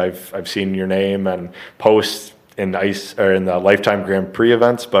weekend. I've seen your name and posts in the Lifetime Grand Prix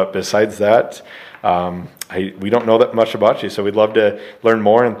events, but besides that, we don't know that much about you. So we'd love to learn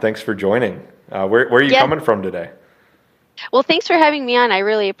more. And thanks for joining. Where are you coming from today? Well, thanks for having me on. I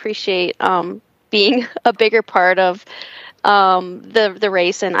really appreciate being a bigger part of the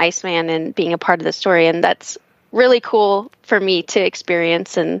race and Iceman and being a part of the story. And that's really cool for me to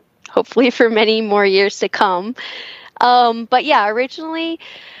experience and hopefully for many more years to come. But yeah, originally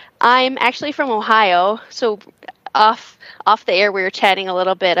I'm actually from Ohio. So off the air, we were chatting a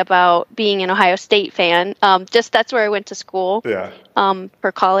little bit about being an Ohio State fan. Just that's where I went to school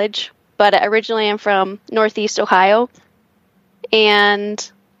for college. But originally I'm from Northeast Ohio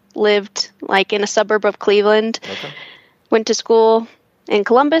and lived like in a suburb of Cleveland. Okay. Went to school in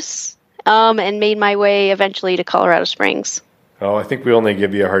Columbus, and made my way eventually to Colorado Springs. Oh, I think we only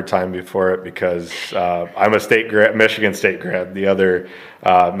give you a hard time before it because I'm a Michigan State grad, the other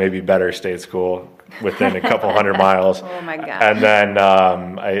maybe better state school within a couple hundred miles. Oh my God! And then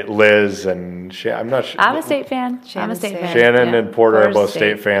Liz and I'm not sure. I'm a state fan. Shannon and Porter are both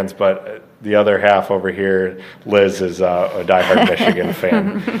state fans, but the other half over here, Liz is a diehard Michigan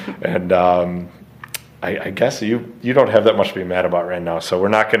fan, and. I guess you don't have that much to be mad about right now, so we're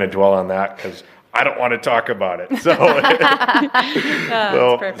not going to dwell on that because I don't want to talk about it.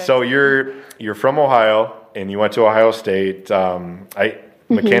 So you're from Ohio and you went to Ohio State.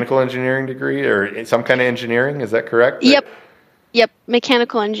 Mechanical engineering degree or some kind of engineering, is that correct? Yep,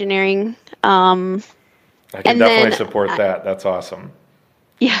 mechanical engineering. I can definitely support that. That's awesome.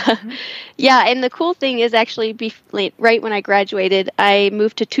 Yeah, and the cool thing is actually right when I graduated, I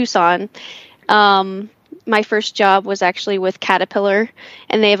moved to Tucson. My first job was actually with Caterpillar,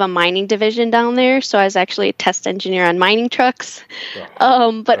 and they have a mining division down there. So I was actually a test engineer on mining trucks,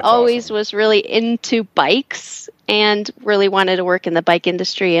 but always was really into bikes and really wanted to work in the bike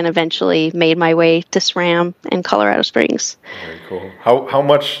industry, and eventually made my way to SRAM in Colorado Springs. Very cool. How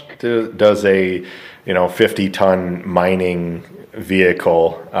much does a 50-ton mining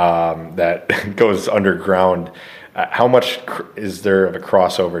vehicle that goes underground? How much is there of a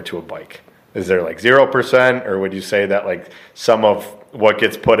crossover to a bike? Is there like 0%, or would you say that like some of what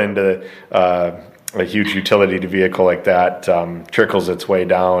gets put into a huge utility vehicle like that trickles its way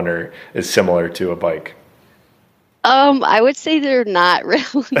down or is similar to a bike? I would say they're not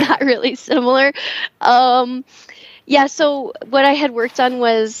really similar. So what I had worked on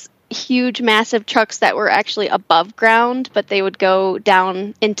was huge, massive trucks that were actually above ground, but they would go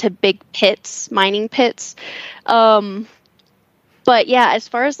down into big pits, mining pits. But yeah, as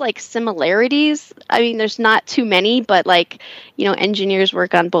far as like similarities, I mean, there's not too many, but like, engineers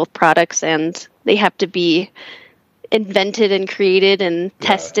work on both products and they have to be invented and created and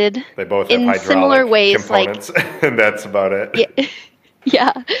tested. They both have in similar ways, components, and that's about it.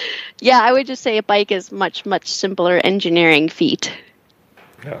 Yeah. I would just say a bike is much, much simpler engineering feat.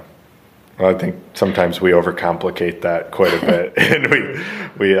 Yeah. Well, I think sometimes we overcomplicate that quite a bit, and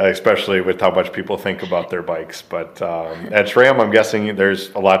we especially with how much people think about their bikes. But at SRAM, I'm guessing there's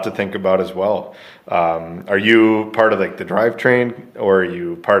a lot to think about as well. Are you part of like the drivetrain, or are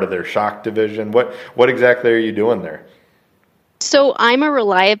you part of their shock division? What exactly are you doing there? So I'm a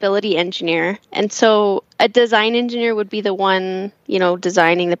reliability engineer, and so a design engineer would be the one,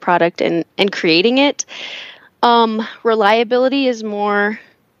 designing the product and creating it. Reliability is more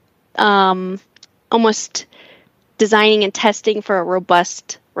almost designing and testing for a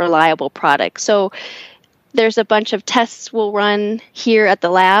robust, reliable product. So there's a bunch of tests we'll run here at the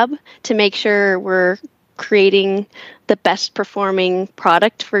lab to make sure we're creating the best performing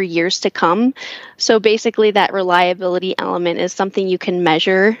product for years to come. So basically that reliability element is something you can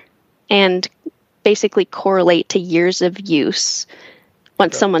measure and basically correlate to years of use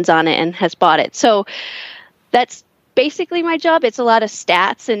once someone's on it and has bought it. So that's basically my job. It's a lot of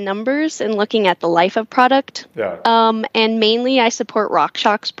stats and numbers and looking at the life of product. Yeah. And mainly I support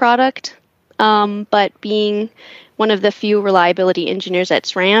RockShox's product. But being one of the few reliability engineers at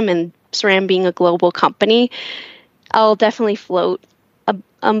SRAM, and SRAM being a global company, I'll definitely float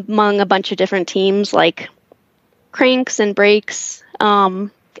among a bunch of different teams like cranks and brakes and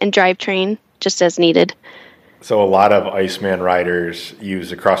drivetrain, just as needed. So a lot of Iceman riders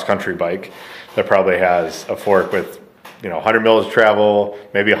use a cross-country bike that probably has a fork with 100 mils of travel,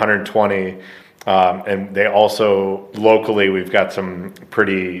 maybe 120. And they also, locally, we've got some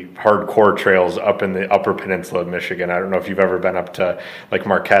pretty hardcore trails up in the upper peninsula of Michigan. I don't know if you've ever been up to like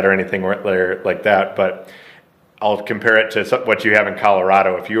Marquette or anything like that, but I'll compare it to what you have in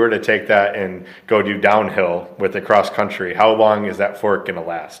Colorado. If you were to take that and go do downhill with the cross country, how long is that fork going to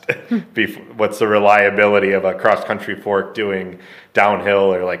last? What's the reliability of a cross country fork doing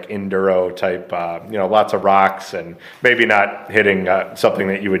downhill or like enduro type, lots of rocks and maybe not hitting something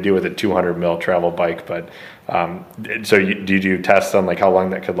that you would do with a 200 mil travel bike. But so did you test on like how long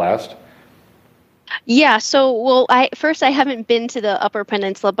that could last? Yeah, so well, I haven't been to the Upper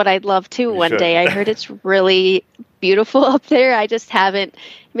Peninsula, but I'd love to one day. I heard it's really beautiful up there. I just haven't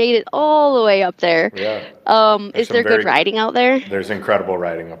made it all the way up there. Yeah. Is there good riding out there? There's incredible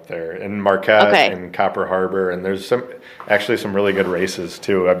riding up there in Marquette and Copper Harbor, and there's some really good races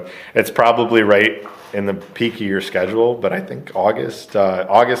too. It's probably right in the peak of your schedule, but I think August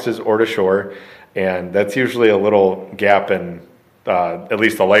is Ore to Shore, and that's usually a little gap in at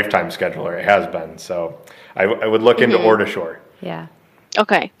least the lifetime schedule, or it has been. So I would look into Ore to Shore. Yeah.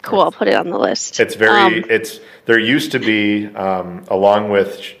 Okay, cool. I'll put it on the list. It's there used to be, along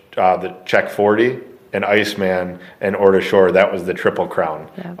with the Czech 40 and Iceman and Ore to Shore, that was the Triple Crown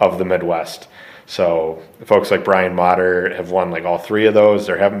of the Midwest. So folks like Brian Motter have won like all three of those.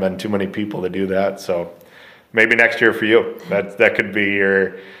 There haven't been too many people to do that. So maybe next year for you, that could be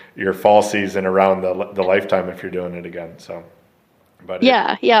your fall season around the lifetime if you're doing it again. So, but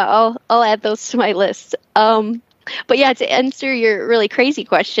I'll add those to my list. But yeah, to answer your really crazy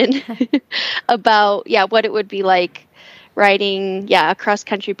question about what it would be like riding a cross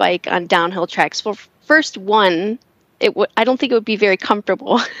country bike on downhill tracks. Well, first one, I don't think it would be very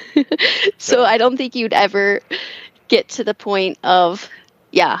comfortable. So I don't think you'd ever get to the point of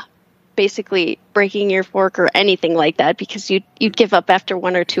basically breaking your fork or anything like that, because you'd give up after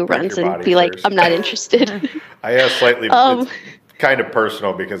one or two runs and be like, I'm not interested. I have slightly it's kind of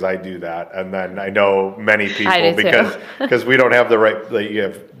personal because I do that, and then I know many people because we don't have the right. Like, you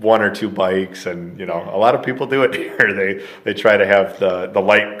have one or two bikes, and a lot of people do it here. They try to have the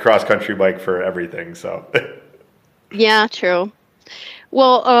light cross country bike for everything. So yeah, true.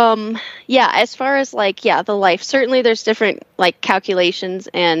 Well, as far as the life, certainly there's different calculations,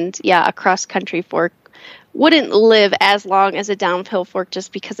 and a cross country fork wouldn't live as long as a downhill fork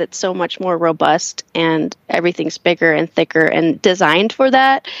just because it's so much more robust and everything's bigger and thicker and designed for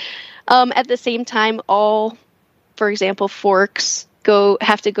that. At the same time, all, for example, forks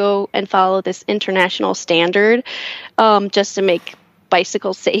have to go and follow this international standard just to make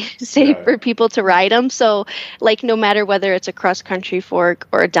bicycles safe for people to ride them. So no matter whether it's a cross country fork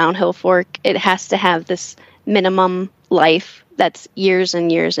or a downhill fork, it has to have this minimum life that's years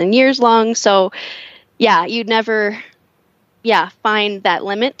and years and years long. So you'd never, find that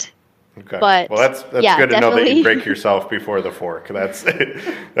limit. Okay. But that's good to know that you break yourself before the fork. That's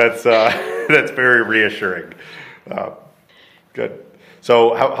very reassuring. Good.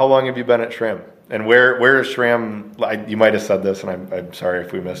 So how long have you been at SRAM? And where is SRAM? You might have said this, and I'm sorry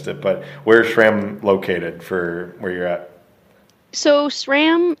if we missed it, but where is SRAM located for where you're at? So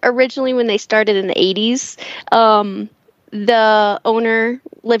SRAM, originally when they started in the 80s, the owner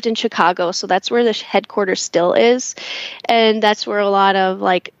lived in Chicago, so that's where the headquarters still is, and that's where a lot of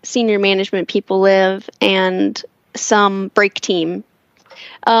senior management people live and some brake team.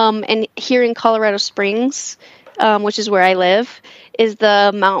 And here in Colorado Springs, which is where I live, is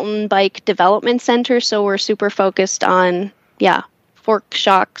the Mountain Bike Development Center. So we're super focused on fork,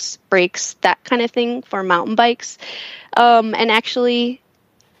 shocks, brakes, that kind of thing for mountain bikes. And actually,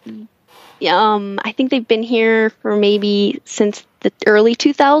 I think they've been here for maybe since the early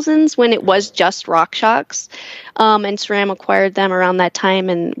 2000s when it was just RockShox. And SRAM acquired them around that time,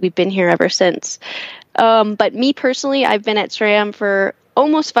 and we've been here ever since. But me personally, I've been at SRAM for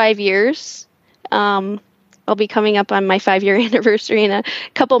almost 5 years. I'll be coming up on my 5-year anniversary in a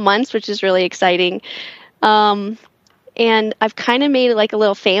couple months, which is really exciting. And I've kind of made a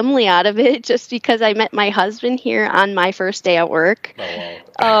little family out of it just because I met my husband here on my first day at work. Oh,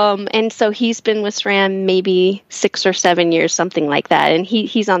 wow. And so he's been with SRAM maybe 6 or 7 years, something like that. And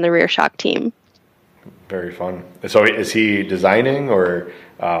he's on the rear shock team. Very fun. So is he designing or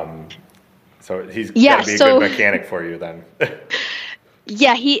so he's got to be a good mechanic for you then?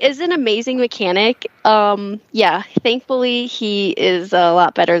 Yeah, he is an amazing mechanic. Thankfully he is a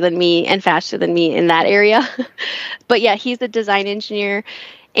lot better than me and faster than me in that area. But yeah, he's a design engineer.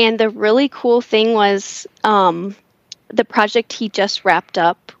 And the really cool thing was the project he just wrapped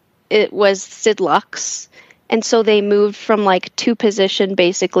up, it was Sid Lux. And so they moved from 2-position,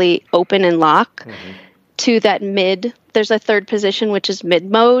 basically open and lock, to that mid. There's a third position, which is mid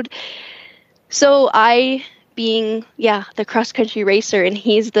mode. So I, being the cross country racer and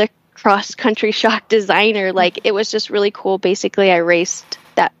he's the cross country shock designer, it was just really cool. Basically I raced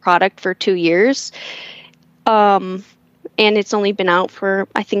that product for 2 years, and it's only been out for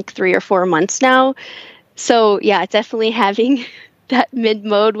I think 3 or 4 months now. So definitely having that mid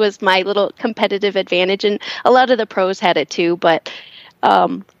mode was my little competitive advantage, and a lot of the pros had it too, but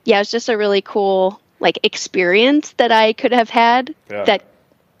it was just a really cool experience that I could have had that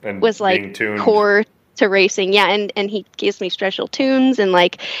and was core to racing. Yeah, and he gives me special tunes, and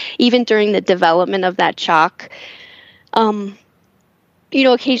like even during the development of that chalk,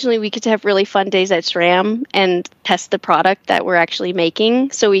 occasionally we get to have really fun days at SRAM and test the product that we're actually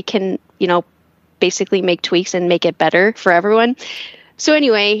making, so we can basically make tweaks and make it better for everyone. So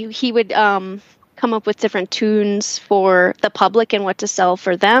anyway, he would come up with different tunes for the public and what to sell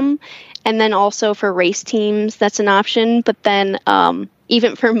for them. And then also for race teams, that's an option. But then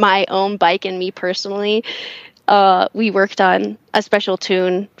even for my own bike and me personally, we worked on a special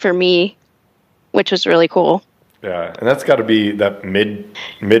tune for me, which was really cool. Yeah, and that's got to be that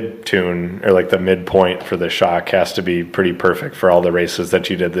mid tune, or like the midpoint for the shock has to be pretty perfect for all the races that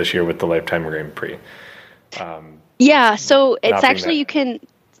you did this year with the Lifetime Grand Prix. Yeah, so it's actually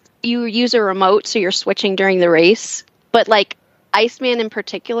you use a remote, so you're switching during the race. But like Iceman in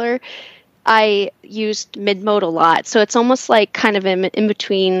particular, I used mid mode a lot, so it's almost like kind of in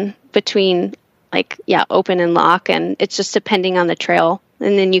between like open and lock, and it's just depending on the trail,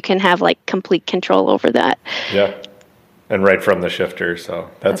 and then you can have like complete control over that. Yeah, and right from the shifter,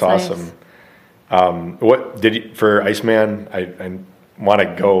 so that's awesome. Nice. What did you for Iceman? I want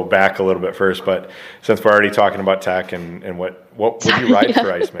to go back a little bit first, but since we're already talking about tech and what would you ride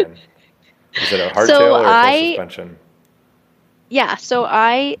for Iceman? Is it a hardtail or a full suspension? Yeah, so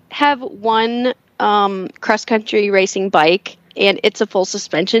I have one cross-country racing bike, and it's a full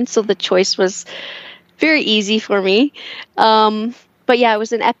suspension, so the choice was very easy for me. But yeah, it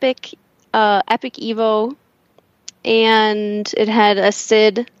was an Epic Evo, and it had a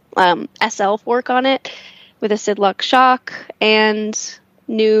SID SL fork on it with a SID Lux shock and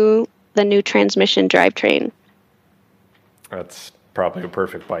the new transmission drivetrain. That's probably a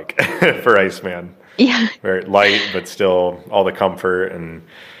perfect bike for Iceman. Yeah. Very light, but still all the comfort and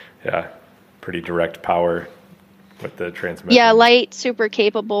pretty direct power with the transmission. Yeah, light, super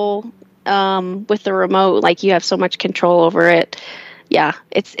capable with the remote. Like you have so much control over it. Yeah,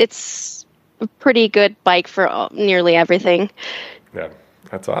 it's a pretty good bike for nearly everything. Yeah,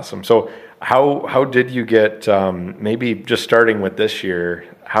 that's awesome. So how did you get maybe just starting with this year?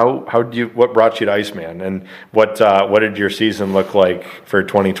 What brought you to Iceman, and what did your season look like for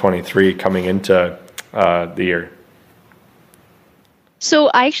 2023 coming into the year? So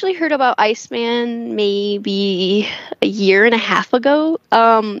I actually heard about Iceman maybe a year and a half ago,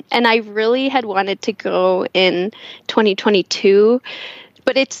 and I really had wanted to go in 2022,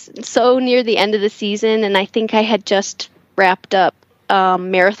 but it's so near the end of the season, and I think I had just wrapped up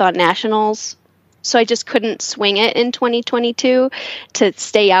Marathon Nationals, so I just couldn't swing it in 2022 to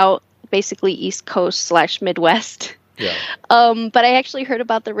stay out basically East Coast / Midwest. Yeah. But I actually heard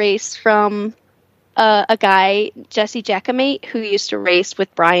about the race from a guy, Jesse Jackamate, who used to race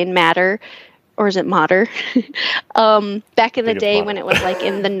with Brian Matter, or is it Matter? Back in the day when it was like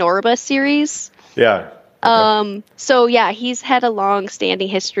in the Norba series. Yeah. Okay. So yeah, he's had a long standing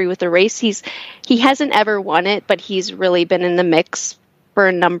history with the race. He hasn't ever won it, but he's really been in the mix for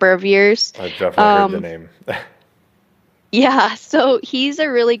a number of years. I've definitely heard the name. Yeah, so he's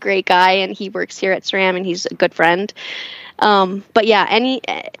a really great guy, and he works here at SRAM, and he's a good friend. But yeah,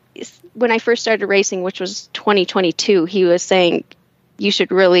 when I first started racing, which was 2022, he was saying you should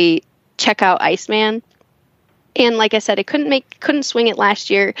really check out Iceman. And like I said, I couldn't swing it last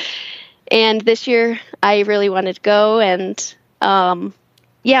year, and this year I really wanted to go. And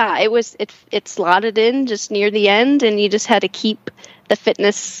it slotted in just near the end, and you just had to keep the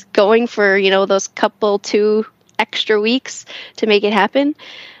fitness going for those two extra weeks to make it happen.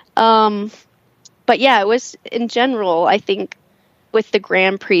 But yeah, it was in general, I think, with the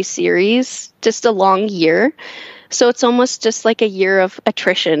Grand Prix series, just a long year. So it's almost just like a year of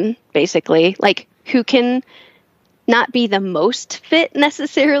attrition, basically. Like who can not be the most fit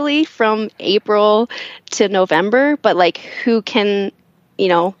necessarily from April to November, but like who can,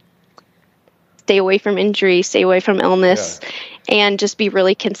 stay away from injury, stay away from illness, and just be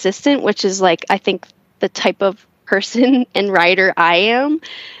really consistent, which is like, I think the type of person and rider I am.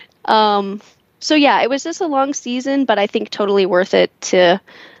 So yeah, it was just a long season, but I think totally worth it to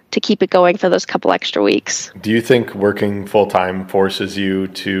keep it going for those couple extra weeks. Do you think working full-time forces you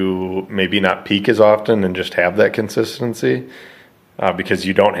to maybe not peak as often and just have that consistency? Because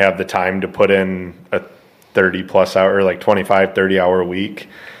you don't have the time to put in a 30-plus hour, like 25, 30-hour week.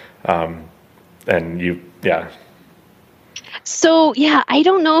 So, yeah, I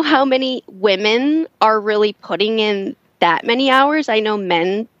don't know how many women are really putting in that many hours. I know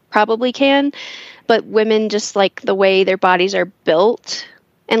men probably can, but women, just like the way their bodies are built,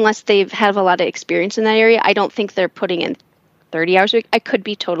 unless they've had a lot of experience in that area, I don't think they're putting in 30 hours a week. I could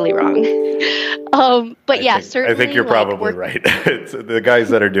be totally wrong. But certainly. I think you're probably right. It's the guys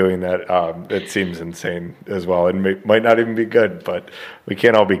that are doing that. It seems insane as well, and might not even be good. But we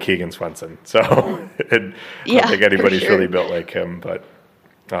can't all be Keegan Swenson. So I don't think anybody's really built like him. But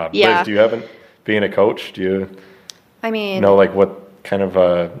Liz, do you haven't being a coach? Do you? I mean, know like what kind of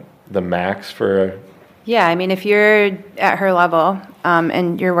the max for? Yeah, I mean, if you're at her level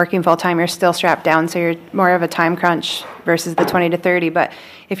and you're working full time, you're still strapped down, so you're more of a time crunch versus the 20 to 30. But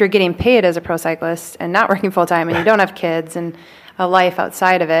if you're getting paid as a pro cyclist and not working full time and you don't have kids and a life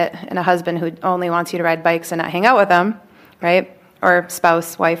outside of it and a husband who only wants you to ride bikes and not hang out with them, right? Or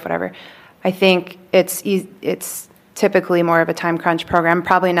spouse, wife, whatever. I think it's typically more of a time crunch program,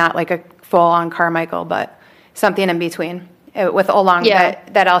 probably not like a full-on Carmichael, but something in between with along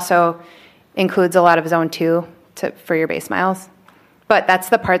that also includes a lot of zone 2 for your base miles. But that's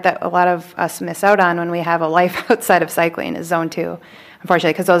the part that a lot of us miss out on when we have a life outside of cycling is zone 2,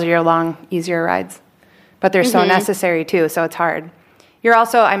 unfortunately, because those are your long, easier rides. But they're so necessary too, so it's hard. You're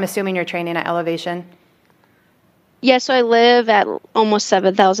also, I'm assuming you're training at elevation? Yeah, so I live at almost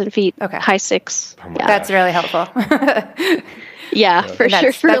 7,000 feet, high 6. Oh that's really helpful. For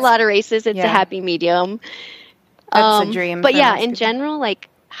sure. For a lot of races, it's a happy medium. That's a dream. But in general, like,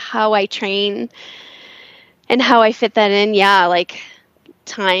 how I train and how I fit that in, like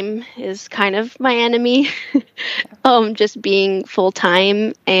time is kind of my enemy. Just being full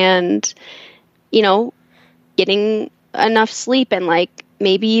time and, getting enough sleep and like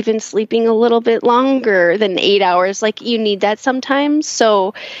maybe even sleeping a little bit longer than 8 hours. Like you need that sometimes.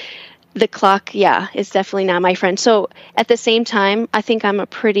 So the clock, is definitely not my friend. So at the same time, I think I'm a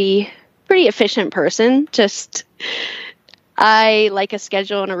pretty efficient person. Just I like a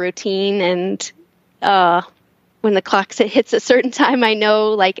schedule and a routine, and when the clock hits a certain time, I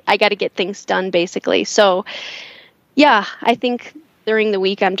know like I got to get things done basically. So I think during the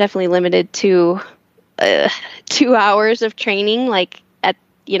week I'm definitely limited to 2 hours of training. Like at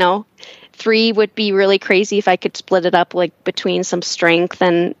 3 would be really crazy if I could split it up like between some strength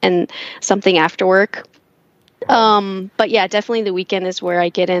and something after work. But definitely the weekend is where I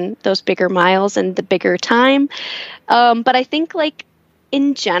get in those bigger miles and the bigger time. But I think like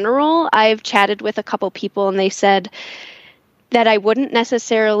in general, I've chatted with a couple people and they said that I wouldn't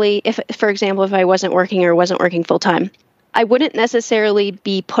necessarily, for example, if I wasn't working full time, I wouldn't necessarily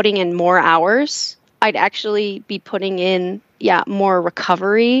be putting in more hours. I'd actually be putting in, more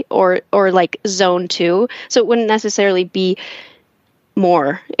recovery or like zone 2. So it wouldn't necessarily be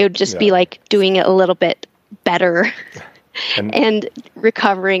more. It would just be like doing it a little bit better and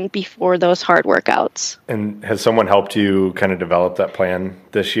recovering before those hard workouts. And has someone helped you kind of develop that plan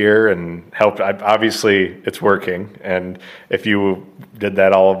this year and helped? Obviously, it's working. And if you did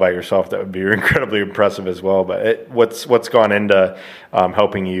that all by yourself, that would be incredibly impressive as well. But what's gone into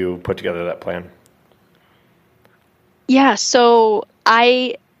helping you put together that plan? Yeah, so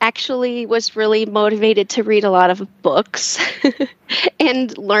I actually was really motivated to read a lot of books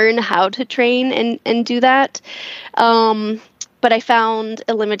and learn how to train and do that. But I found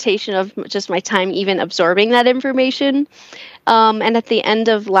a limitation of just my time even absorbing that information. And at the end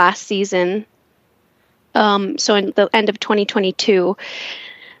of last season, so in the end of 2022,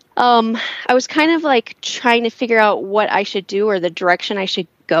 I was kind of like trying to figure out what I should do or the direction I should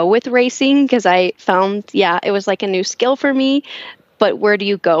go with racing, because I found, it was like a new skill for me, but where do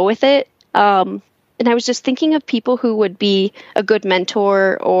you go with it? And I was just thinking of people who would be a good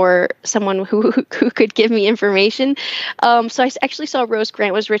mentor or someone who could give me information. So I actually saw Rose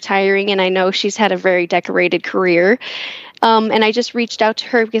Grant was retiring, and I know she's had a very decorated career. And I just reached out to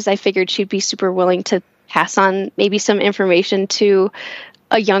her because I figured she'd be super willing to pass on maybe some information to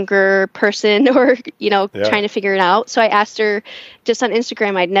a younger person or, trying to figure it out. So I asked her just on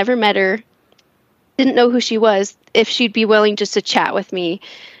Instagram. I'd never met her, didn't know who she was, if she'd be willing just to chat with me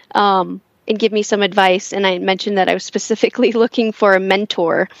and give me some advice. And I mentioned that I was specifically looking for a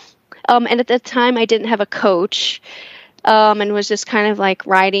mentor. And at the time I didn't have a coach and was just kind of like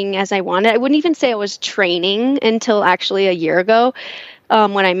riding as I wanted. I wouldn't even say I was training until actually a year ago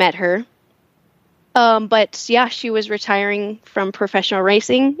when I met her. But she was retiring from professional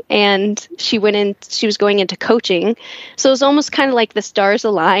racing and she was going into coaching. So it was almost kind of like the stars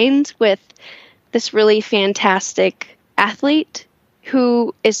aligned with this really fantastic athlete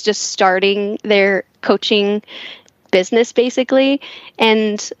who is just starting their coaching business basically.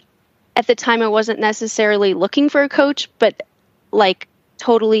 And at the time I wasn't necessarily looking for a coach, but like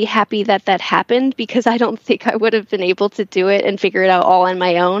totally happy that happened, because I don't think I would have been able to do it and figure it out all on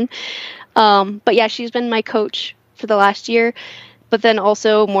my own. But she's been my coach for the last year. But then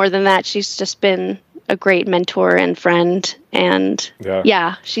also more than that, she's just been a great mentor and friend. And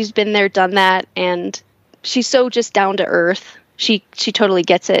yeah, she's been there, done that. And she's so just down to earth. She totally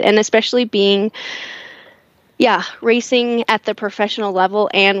gets it. And especially being, racing at the professional level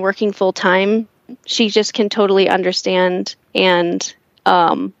and working full time, she just can totally understand and,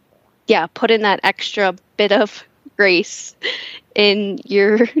 put in that extra bit of grace in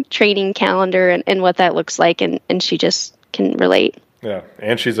your training calendar and what that looks like. And she just can relate. Yeah.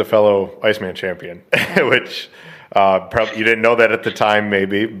 And she's a fellow Iceman champion, which probably you didn't know that at the time,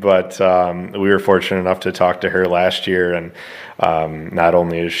 maybe, but we were fortunate enough to talk to her last year. And not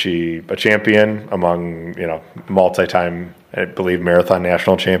only is she a champion among, multi-time, I believe, marathon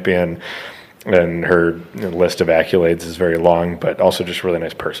national champion, and her list of accolades is very long, but also just a really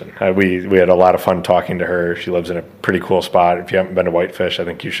nice person. We had a lot of fun talking to her. She lives in a pretty cool spot. If you haven't been to Whitefish, I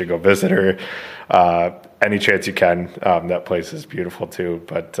think you should go visit her. Any chance you can. That place is beautiful too.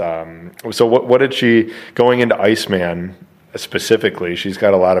 But so what did she, going into Iceman specifically, she's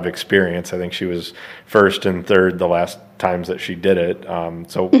got a lot of experience. I think she was first and third the last times that she did it.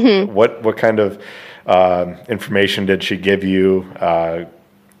 What kind of information did she give you?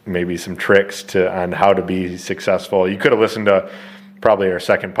 Maybe some tricks on how to be successful. You could have listened to probably our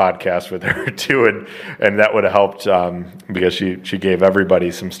second podcast with her too, and that would have helped because she gave everybody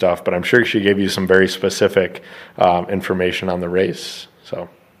some stuff. But I'm sure she gave you some very specific information on the race. So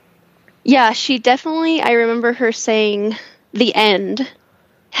yeah, she definitely. I remember her saying the end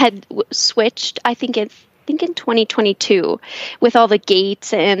had switched. I think in 2022 with all the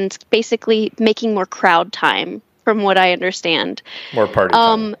gates and basically making more crowd time. From what I understand, more party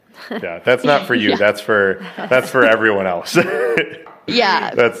time. Yeah, that's not for you. Yeah. That's for everyone else.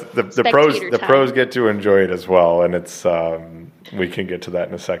 Yeah, that's the pros. The pros get to enjoy it as well, and it's we can get to that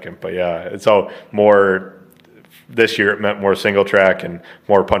in a second. But yeah, it's all more. This year it meant more single track and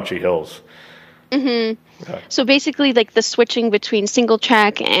more punchy hills. Mm-hmm. Yeah. So basically, like the switching between single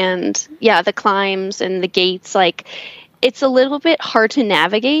track and the climbs and the gates, like it's a little bit hard to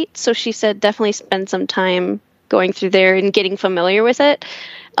navigate. So she said definitely spend some time going through there and getting familiar with it.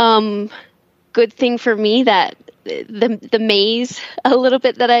 Good thing for me that the maze, a little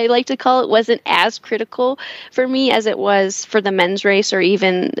bit that I like to call it, wasn't as critical for me as it was for the men's race or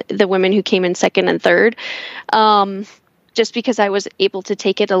even the women who came in second and third. Just because I was able to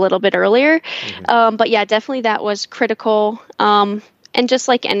take it a little bit earlier. Mm-hmm. But yeah, definitely that was critical. And just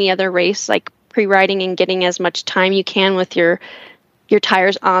like any other race, like pre-riding and getting as much time you can with your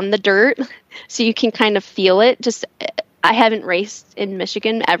tires on the dirt so you can kind of feel it. Just, I haven't raced in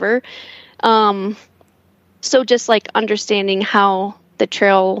Michigan ever. So just like understanding how the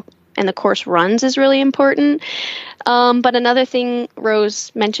trail and the course runs is really important. But another thing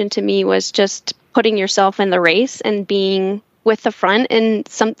Rose mentioned to me was just putting yourself in the race and being with the front. And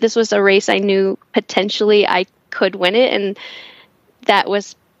this was a race I knew potentially I could win it. And that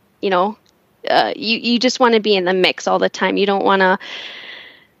was, you just want to be in the mix all the time. You don't want to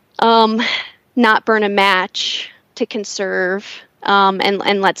not burn a match to conserve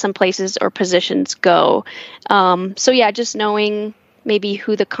and let some places or positions go. So yeah, just knowing maybe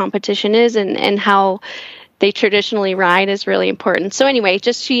who the competition is and how they traditionally ride is really important. So anyway,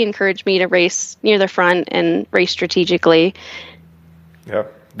 just she encouraged me to race near the front and race strategically. Yeah.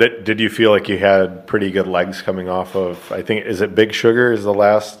 Did you feel like you had pretty good legs coming off of, I think, is it Big Sugar is the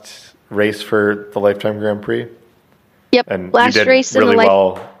last race for the Lifetime Grand Prix? Yep. And last you did race really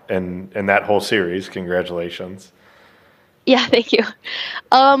well in that whole series. Congratulations. Yeah, thank you.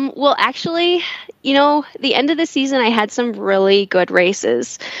 Well, actually, the end of the season, I had some really good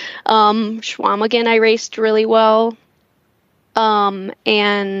races. Schwamigan, I raced really well.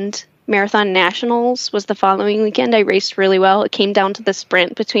 And Marathon Nationals was the following weekend. I raced really well. It came down to the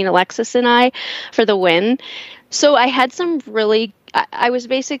sprint between Alexis and I for the win. So I had some really, I was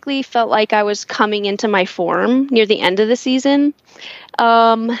basically felt like I was coming into my form near the end of the season.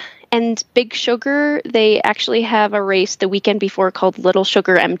 And Big Sugar, they actually have a race the weekend before called Little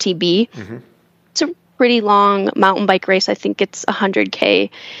Sugar MTB. Mm-hmm. It's a pretty long mountain bike race. I think it's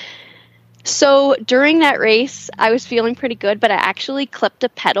 100K. So during that race, I was feeling pretty good, but I actually clipped a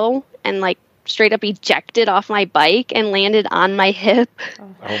pedal and straight up ejected off my bike and landed on my hip.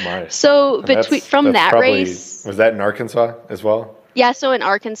 Oh my. So from that race. Was that in Arkansas as well? Yeah, so in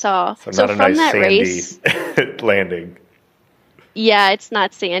Arkansas. So not a from nice that race landing. Yeah, it's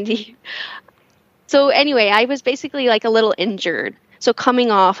not sandy. So anyway, I was basically a little injured. So coming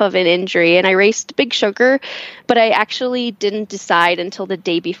off of an injury, and I raced Big Sugar, but I actually didn't decide until the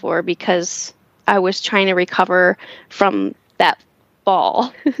day before because I was trying to recover from that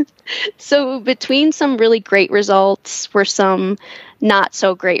fall. So between some really great results were some not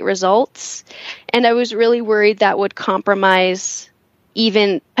so great results. And I was really worried that would compromise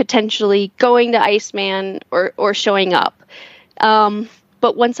even potentially going to Iceman or showing up.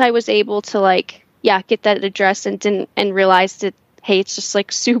 But once I was able to get that addressed and realized that, hey, it's just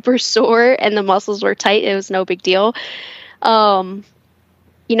like super sore and the muscles were tight, it was no big deal. I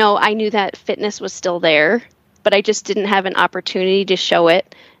knew that fitness was still there, but I just didn't have an opportunity to show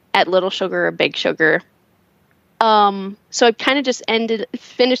it at Little Sugar or Big Sugar. So I kind of just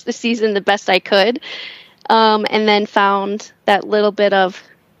finished the season the best I could, and then found that little bit of,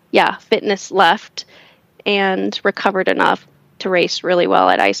 fitness left and recovered enough to race really well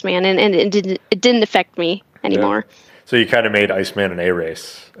at Iceman, and it didn't affect me anymore. Yeah. So you kind of made Iceman an A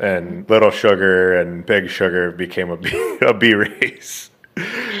race, and Little Sugar and Big Sugar became a B race.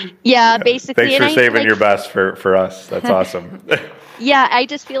 Yeah, basically. Thanks for saving your best for us. That's awesome. Yeah, I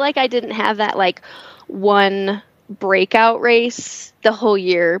just feel like I didn't have that one breakout race the whole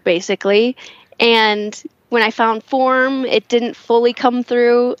year, basically. And when I found form, it didn't fully come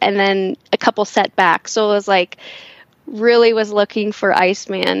through, and then a couple setbacks. So it was really was looking for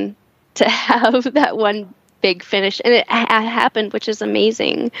Iceman to have that one big finish, and it happened, which is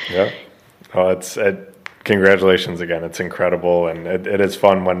amazing. Yeah. Oh, congratulations again. It's incredible, and it is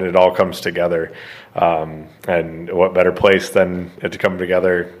fun when it all comes together. And what better place than it to come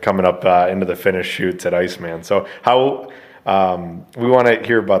together coming up into the finish shoots at Iceman. So how we want to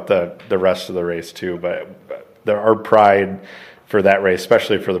hear about the rest of the race too, but our pride for that race,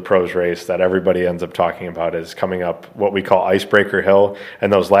 especially for the pros race that everybody ends up talking about, is coming up what we call Icebreaker Hill,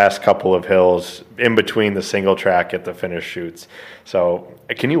 and those last couple of hills in between the single track at the finish chutes. So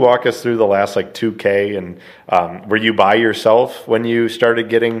can you walk us through the last 2K, and were you by yourself when you started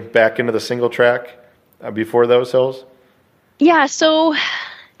getting back into the single track before those hills? Yeah, so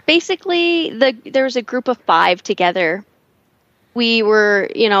basically there was a group of 5 together. We were,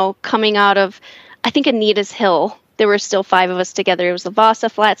 coming out of, I think, Anita's hill. There were still 5 of us together. It was the Vasa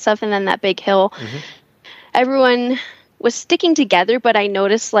flat stuff and then that big hill. Mm-hmm. Everyone was sticking together, but I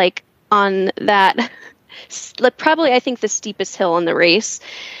noticed on that, probably I think the steepest hill in the race,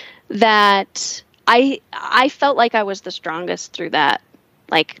 that I felt like I was the strongest through that.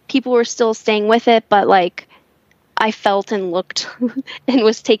 People were still staying with it, but I felt and looked and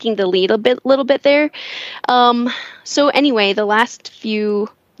was taking the lead a little bit there. So anyway, the last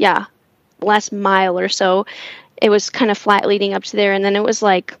mile or so, it was kind of flat leading up to there. And then it was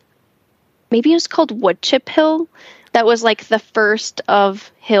maybe it was called Wood Chip Hill. That was the first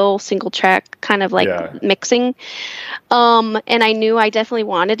of hill single track kind of mixing. And I knew I definitely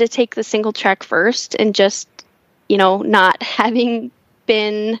wanted to take the single track first, and just, not having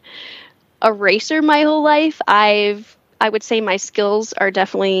been a racer my whole life, I would say my skills are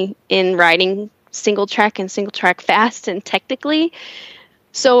definitely in riding single track and single track fast and technically.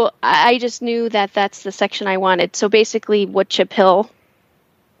 So I just knew that that's the section I wanted. So basically, Wood Chip Hill,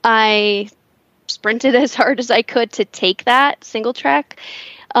 I sprinted as hard as I could to take that single track.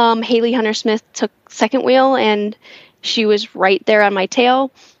 Haley Hunter-Smith took second wheel, and she was right there on my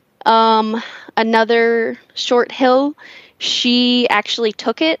tail. Another short hill, she actually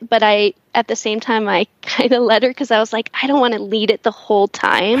took it, but at the same time, I kind of let her, because I was I don't want to lead it the whole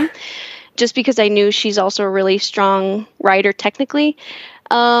time, just because I knew she's also a really strong rider technically.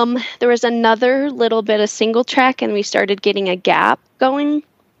 There was another little bit of single track, and we started getting a gap going.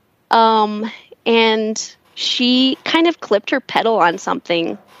 And she kind of clipped her pedal on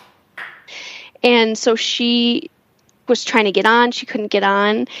something. And so she was trying to get on. She couldn't get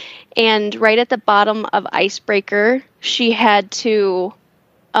on. And right at the bottom of Icebreaker, she had to,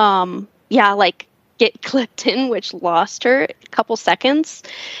 get clipped in, which lost her a couple seconds.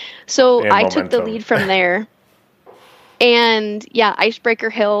 So I took the lead from there. And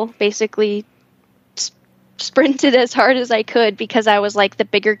Icebreaker Hill, basically sprinted as hard as I could, because I was the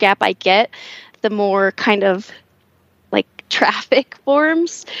bigger gap I get, the more kind of traffic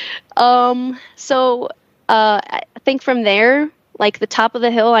forms. So I think from there, the top of the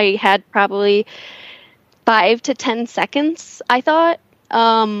hill, I had probably 5 to 10 seconds, I thought.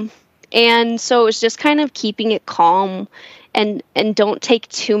 And so it was just kind of keeping it calm and don't take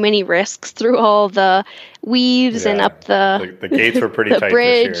too many risks through all the weaves and up the gates were pretty tight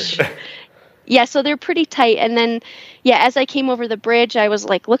bridge. This year. Yeah, so they're pretty tight. And then, as I came over the bridge, I was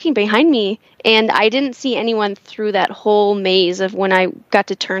looking behind me, and I didn't see anyone through that whole maze of when I got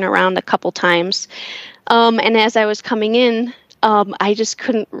to turn around a couple times. And as I was coming in, I just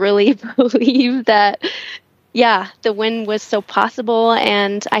couldn't really believe that, the win was so possible.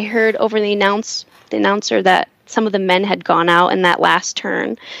 And I heard over the announcer that some of the men had gone out in that last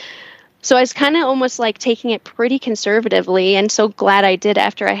turn. So I was kind of almost like taking it pretty conservatively, and so glad I did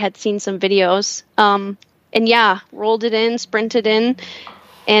after I had seen some videos. And yeah, rolled it in, sprinted in,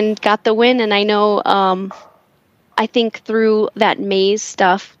 and got the win. And I know, I think through that maze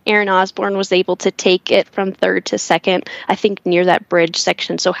stuff, Aaron Osborne was able to take it from third to second, I think near that bridge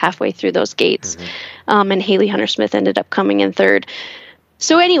section, so halfway through those gates. And Haley Hunter-Smith ended up coming in third.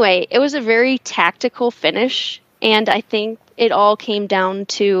 So anyway, it was a very tactical finish, and I think it all came down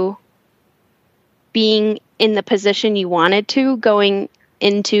to being in the position you wanted to going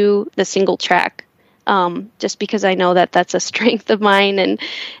into the single track. Just because I know that that's a strength of mine, and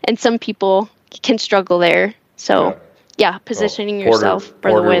some people can struggle there. So yeah, positioning yourself for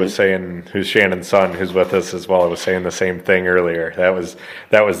Porter the win. was saying, who's Shannon's son, who's with us as well, was saying the same thing earlier.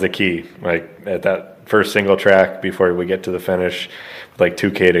 That was the key. Like at that first single track before we get to the finish, like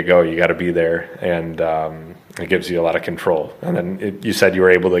 2K to go, you got to be there, and it gives you a lot of control. And then you said you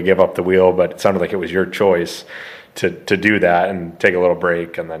were able to give up the wheel, but it sounded like it was your choice to do that and take a little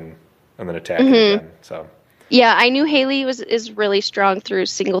break and then attack it again. So yeah, I knew Haley is really strong through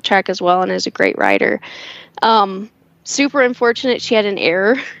single track as well, and is a great rider. Super unfortunate she had an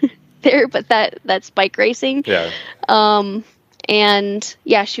error there, but that's bike racing. Yeah. And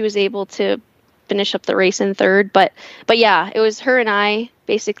yeah, she was able to finish up the race in third, but yeah, it was her and I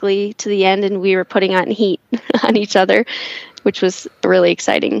basically to the end, and we were putting on heat on each other, which was a really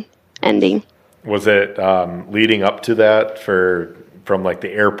exciting ending. Was it leading up to that from like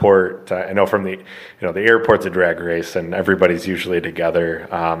the airport? I know from the airport's a drag race and everybody's usually together.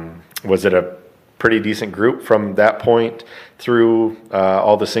 Was it a pretty decent group from that point through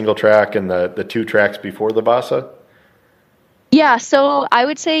all the single track and the two tracks before the Vasa? Yeah, so I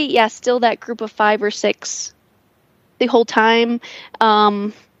would say, yeah, still that group of 5 or 6 the whole time.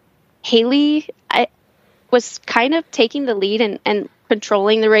 Haley was kind of taking the lead and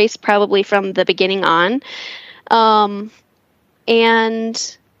controlling the race probably from the beginning on.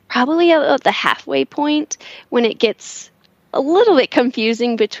 And probably at the halfway point when it gets a little bit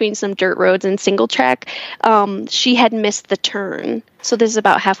confusing between some dirt roads and single track, she had missed the turn. So this is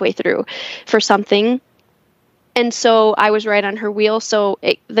about halfway through for something. And so I was right on her wheel. So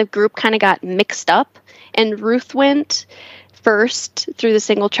the group kind of got mixed up, and Ruth went first through the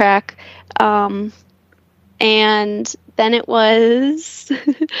single track. And then it was,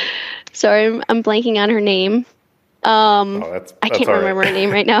 sorry, I'm blanking on her name. That's I can't remember her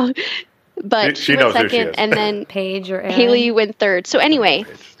name right now, but she went knows second, who she is. and then Paige or Aaron. Haley went third. So anyway,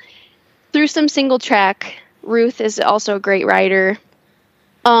 through some single track, Ruth is also a great rider.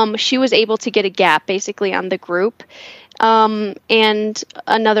 She was able to get a gap basically on the group, and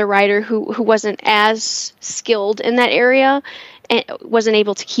another rider who wasn't as skilled in that area and wasn't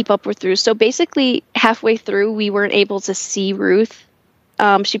able to keep up with Ruth. So basically halfway through, we weren't able to see Ruth.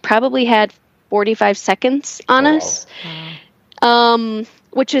 She probably had 45 seconds on us,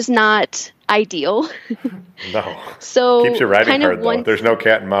 which is not ideal. No. So keeps you riding kind hard, of though. There's no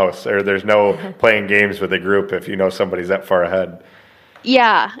cat and mouse, or there's no playing games with a group if you know somebody's that far ahead.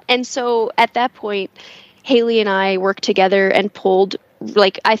 Yeah, and so at that point, Haley and I worked together and pulled,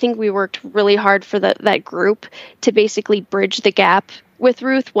 I think we worked really hard for that group to basically bridge the gap with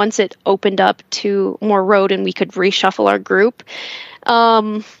Ruth once it opened up to more road and we could reshuffle our group.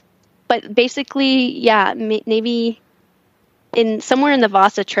 But basically, yeah, maybe somewhere in the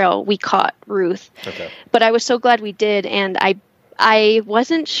Vasa Trail, we caught Ruth. Okay. But I was so glad we did, and I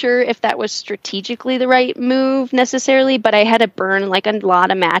wasn't sure if that was strategically the right move necessarily, but I had to burn like a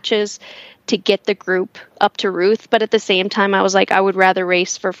lot of matches to get the group up to Ruth. But at the same time, I was like, I would rather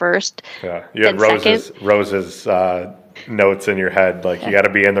race for first. Yeah, you had Rose's notes in your head, like you got to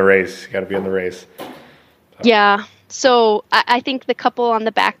be in the race. You got to be in the race. Yeah. So I think the couple on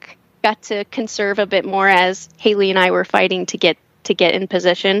the back got to conserve a bit more as Haley and I were fighting to get in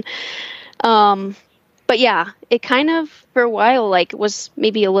position. But yeah, it kind of, for a while, was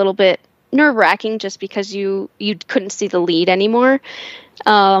maybe a little bit nerve-wracking just because you couldn't see the lead anymore.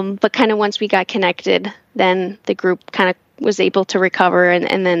 But kind of once we got connected, then the group kind of was able to recover,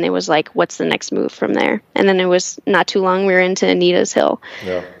 and then it was like, what's the next move from there? And then it was not too long, we were into Anita's Hill.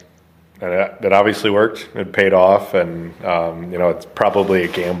 Yeah. And that obviously worked. It paid off, and it's probably a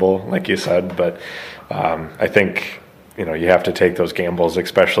gamble, like you said, but I think you have to take those gambles,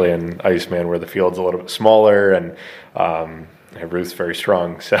 especially in Iceman where the field's a little bit smaller, and Ruth's very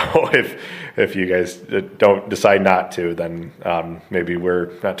strong. So if you guys don't decide not to, then maybe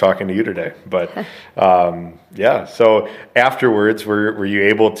we're not talking to you today. But yeah. So afterwards, were you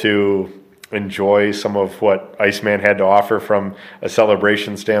able to enjoy some of what Iceman had to offer from a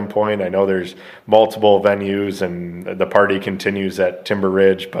celebration standpoint? I know there's multiple venues and the party continues at Timber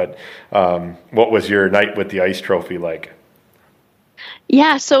Ridge, but what was your night with the ice trophy like?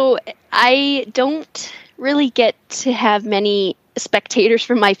 Yeah, so I don't really get to have many spectators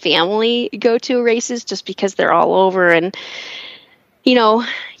from my family go to races just because they're all over, and you know,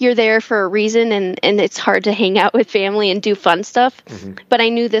 you're there for a reason, and it's hard to hang out with family and do fun stuff. Mm-hmm. But I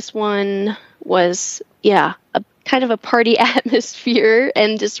knew this one was, a kind of a party atmosphere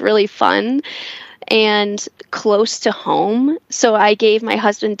and just really fun and close to home. So I gave my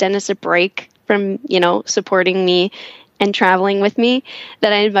husband Dennis a break from, supporting me and traveling with me,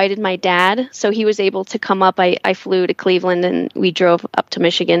 that I invited my dad. So he was able to come up. I flew to Cleveland and we drove up to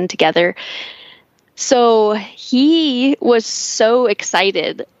Michigan together. So he was so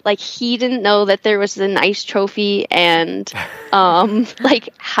excited. Like, he didn't know that there was an ice trophy and like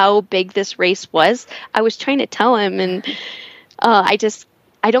how big this race was. I was trying to tell him, and I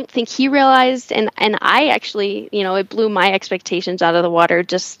don't think he realized. And I actually, it blew my expectations out of the water,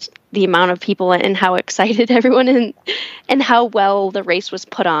 just the amount of people and how excited everyone and how well the race was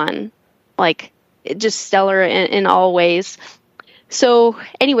put on. Like, just stellar in all ways. So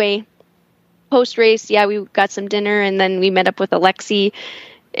anyway, post-race, we got some dinner, and then we met up with Alexi,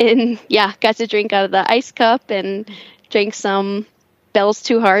 and got to drink out of the ice cup and drank some Bell's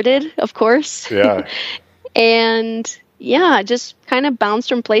Two Hearted, of course. Yeah. And just kind of bounced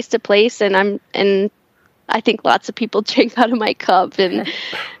from place to place, and I think lots of people drank out of my cup, and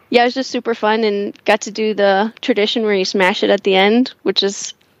it was just super fun, and got to do the tradition where you smash it at the end, which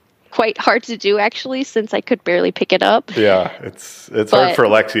is quite hard to do, actually, since I could barely pick it up. Yeah, it's hard for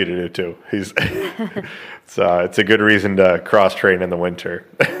Alexi to do too. He's it's a good reason to cross train in the winter.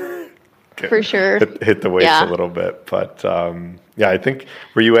 For sure, hit the weights a little bit. But I think,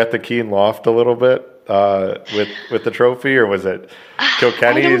 were you at the Keene Loft a little bit with the trophy, or was it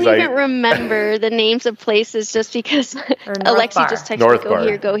Kilkenny's? I don't even remember the names of places, just because Alexi just texted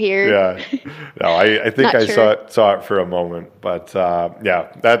me, go here. Yeah, no, I think I saw it for a moment, but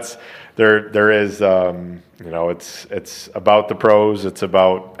that's there is. It's about the pros. It's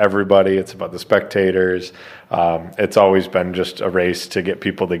about everybody. It's about the spectators. It's always been just a race to get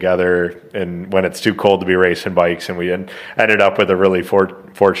people together, and when it's too cold to be racing bikes, and we ended up with a really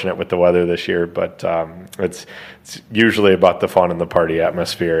fortunate with the weather this year. But it's usually about the fun and the party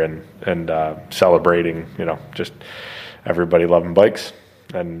atmosphere and celebrating. Just everybody loving bikes.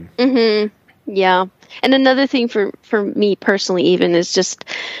 And and another thing for me personally, even, is just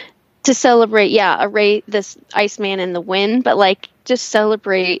to celebrate, a race, this Iceman and the win, but like just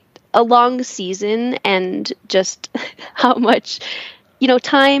celebrate a long season and just how much,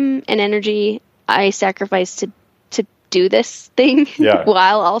 time and energy I sacrificed to do this thing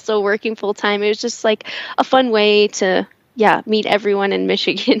while also working full time. It was just like a fun way to, meet everyone in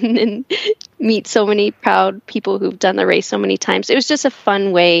Michigan and meet so many proud people who've done the race so many times. It was just a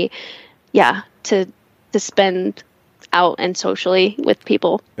fun way, to spend out and socially with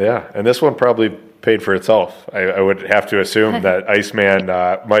people. Yeah, and this one probably paid for itself. I would have to assume that Iceman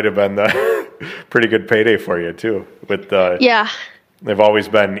might have been the pretty good payday for you too. With they've always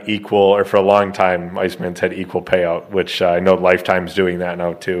been equal, or for a long time, Iceman's had equal payout, which I know Lifetime's doing that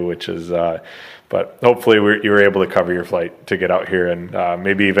now too, which is. But hopefully you were able to cover your flight to get out here, and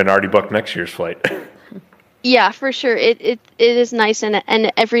maybe even already booked next year's flight. Yeah, for sure. It is nice, and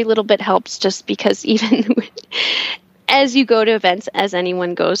every little bit helps, just because even as you go to events, as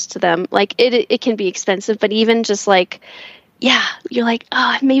anyone goes to them, like it can be expensive, but even just like, you're like,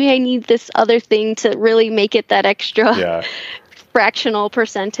 maybe I need this other thing to really make it that extra fractional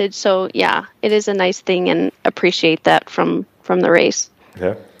percentage. So it is a nice thing, and appreciate that from the race.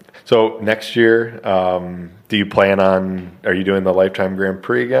 Yeah. So next year, do you plan on, are you doing the Lifetime Grand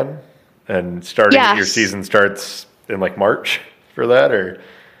Prix again? And your season starts in like March for that, or?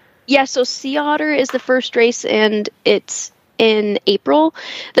 Yeah, so Sea Otter is the first race, and it's in April.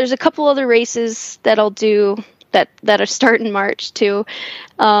 There's a couple other races that I'll do that are start in March too.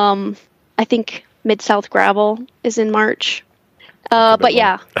 I think Mid-South Gravel is in March. But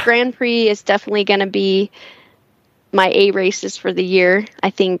Grand Prix is definitely going to be my A races for the year. I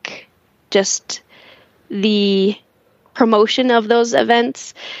think just the promotion of those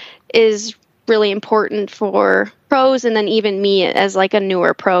events is really important for pros, and then even me as like a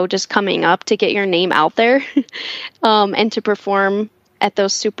newer pro just coming up, to get your name out there and to perform at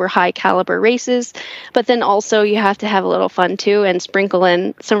those super high caliber races. But then also you have to have a little fun too, and sprinkle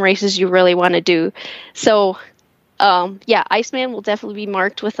in some races you really want to do. So Iceman will definitely be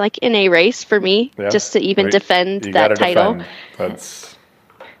marked with like an A race for me, just to even defend that title. That's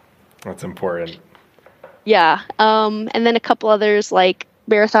That's important. Yeah. And then a couple others like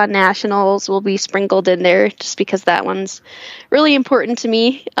Marathon Nationals will be sprinkled in there just because that one's really important to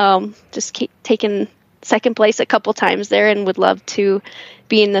me. Just keep taking second place a couple times there and would love to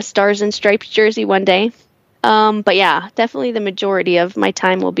be in the Stars and Stripes jersey one day. But yeah, definitely the majority of my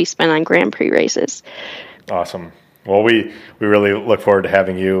time will be spent on Grand Prix races. Awesome. Well, we really look forward to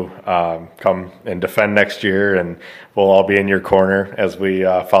having you come and defend next year, and we'll all be in your corner as we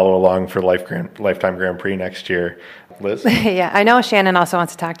follow along for Lifetime Grand Prix next year. Liz? Yeah, I know Shannon also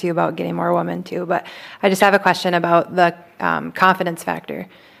wants to talk to you about getting more women too, but I just have a question about the confidence factor.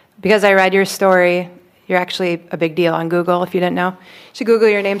 Because I read your story, you're actually a big deal on Google, if you didn't know. You should Google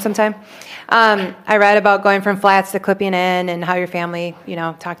your name sometime. I read about going from flats to clipping in and how your family,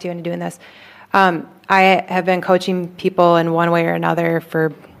 talked to you into doing this. I have been coaching people in one way or another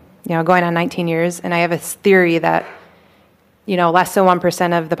for, going on 19 years, and I have a theory that, less than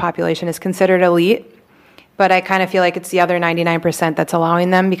 1% of the population is considered elite, but I kind of feel like it's the other 99% that's allowing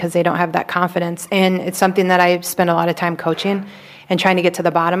them because they don't have that confidence, and it's something that I spend a lot of time coaching and trying to get to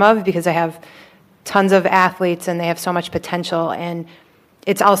the bottom of because I have tons of athletes and they have so much potential, and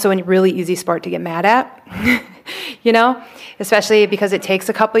it's also a really easy sport to get mad at, especially because it takes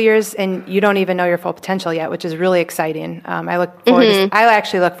a couple years and you don't even know your full potential yet, which is really exciting. I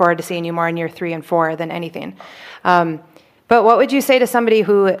actually look forward to seeing you more in year 3 and 4 than anything. But what would you say to somebody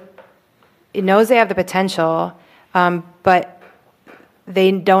who knows they have the potential, but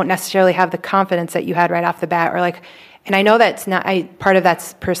they don't necessarily have the confidence that you had right off the bat, and I know that's not part of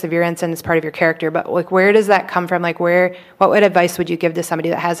that's perseverance and it's part of your character, but where does that come from? What advice would you give to somebody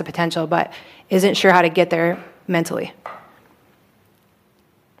that has the potential but isn't sure how to get there mentally?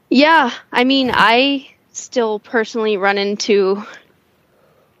 Yeah, I still personally run into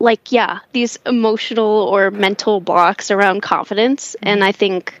these emotional or mental blocks around confidence, and I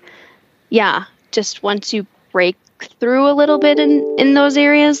think just once you break through a little bit in those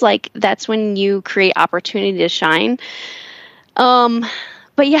areas, that's when you create opportunity to shine.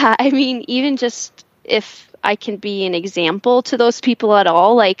 But yeah, even just if I can be an example to those people at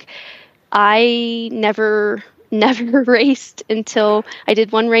all, I never raced until I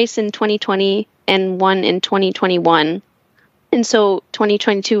did one race in 2020 and one in 2021. And so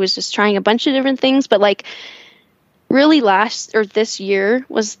 2022 was just trying a bunch of different things, but really this year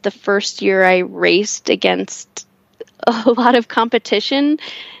was the first year I raced against a lot of competition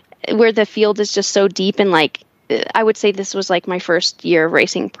where the field is just so deep, and I would say this was my first year of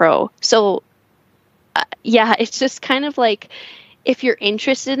racing pro. So it's just kind of if you're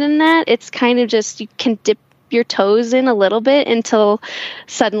interested in that, it's kind of just you can dip your toes in a little bit until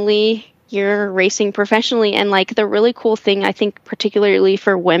suddenly you're racing professionally. And the really cool thing, I think particularly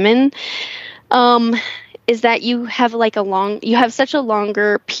for women, is that you have such a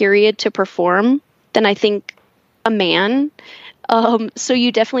longer period to perform than I think a man. So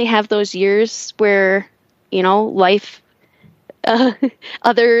you definitely have those years where, life,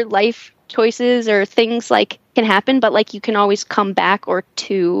 other life choices or things can happen, but you can always come back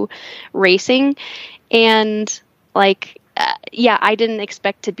to racing. And I didn't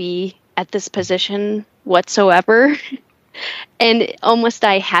expect to be at this position whatsoever. And almost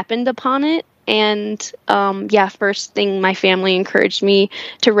I happened upon it. And first thing, my family encouraged me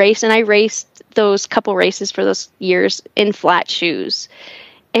to race, and I raced those couple races for those years in flat shoes.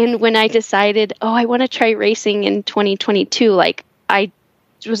 And when I decided, I want to try racing in 2022, I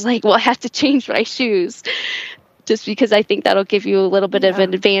was well, I have to change my shoes just because I think that'll give you a little bit of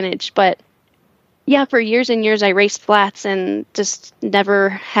an advantage. But for years and years, I raced flats and just never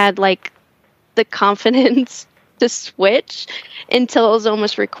had the confidence to switch until it was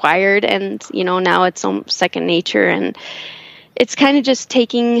almost required. And, now it's almost second nature, and it's kind of just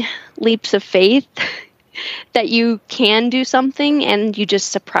taking leaps of faith that you can do something and you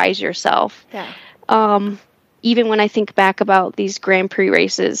just surprise yourself. Yeah. Even when I think back about these Grand Prix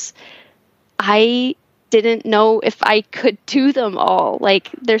races, I didn't know if I could do them all.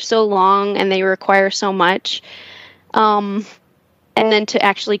 They're so long and they require so much. And then to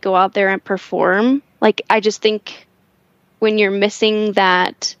actually go out there and perform, I just think when you're missing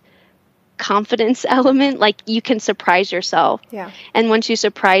that confidence element, you can surprise yourself. Yeah. And once you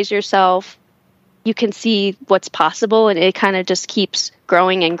surprise yourself, you can see what's possible, and it kind of just keeps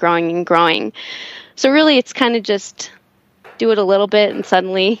growing and growing and growing. So really, it's kind of just do it a little bit, and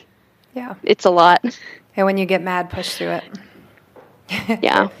suddenly, it's a lot. And when you get mad, push through it.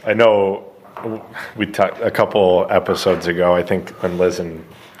 Yeah. I know we talked a couple episodes ago, I think when Liz and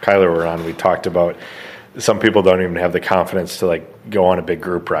Kyler were on, we talked about some people don't even have the confidence to go on a big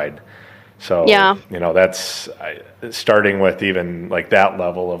group ride. So, Yeah. that's starting with even like that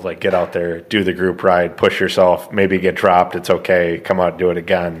level of like, get out there, do the group ride, push yourself, maybe get dropped. It's okay. Come out, do it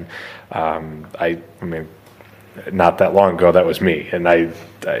again. I mean, not that long ago, that was me. And I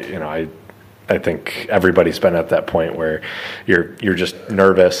think everybody's been at that point where you're just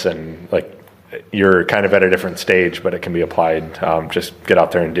nervous and like you're kind of at a different stage, but it can be applied. Just get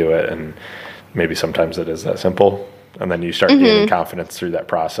out there and do it. And maybe sometimes it is that simple. And then you start gaining confidence through that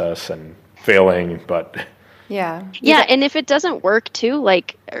process and failing, but Yeah. And if it doesn't work too,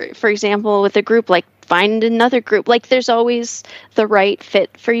 like for example with a group, like find another group. Like there's always the right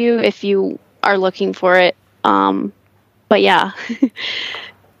fit for you if you are looking for it. But yeah.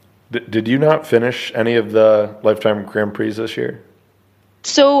 Did you not finish any of the Lifetime Grand Prix this year?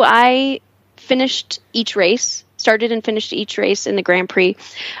 So I started and finished each race in the Grand Prix.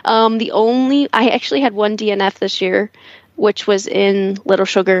 I actually had one DNF this year, which was in Little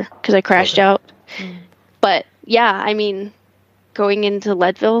Sugar because I crashed out. But yeah, I mean, going into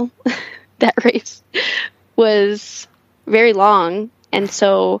Leadville, that race was very long. And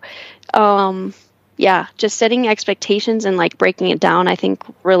so, just setting expectations and like breaking it down, I think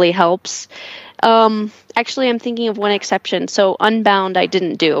really helps. Actually, I'm thinking of one exception. So Unbound, I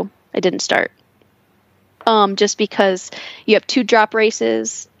didn't start. Just because you have 2 drop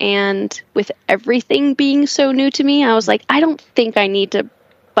races, and with everything being so new to me, I was like, I don't think I need to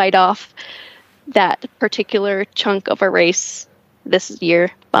bite off that particular chunk of a race this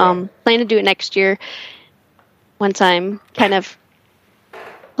year. Plan to do it next year once I'm kind of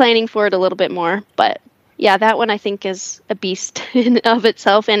planning for it a little bit more. But yeah, that one I think is a beast in and of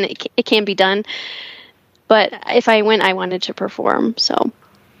itself, and it can be done. But if I went, I wanted to perform. So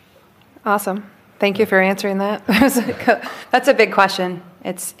Awesome. Thank you for answering that. That's a big question.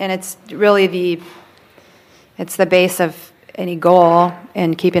 It's really the base of any goal,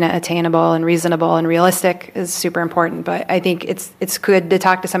 and keeping it attainable and reasonable and realistic is super important. But I think it's good to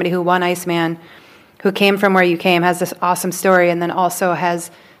talk to somebody who won Iceman, who came from where you came, has this awesome story, and then also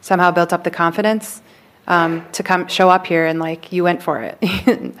has somehow built up the confidence to come show up here and like you went for it.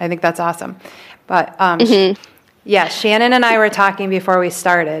 I think that's awesome. But Shannon and I were talking before we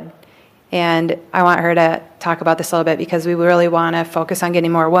started. And I want her to talk about this a little bit because we really want to focus on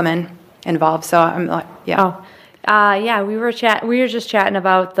getting more women involved. So I'm like, we were just chatting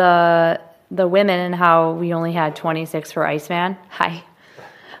about the women and how we only had 26 for Iceman. Hi.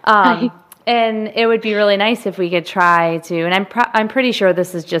 Hi. And it would be really nice if we could try to. And I'm pretty sure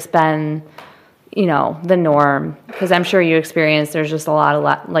this has just been, the norm, because I'm sure you experience there's just a lot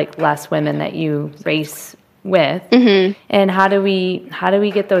of less women that you race with. And how do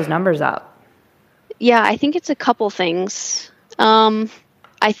we get those numbers up? Yeah, I think it's a couple things.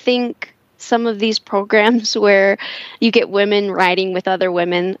 I think some of these programs where you get women riding with other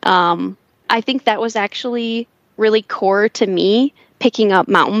women, I think that was actually really core to me picking up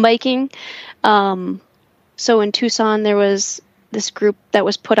mountain biking. So in Tucson, there was this group that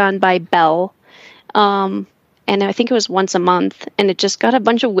was put on by Bell, and I think it was once a month, and it just got a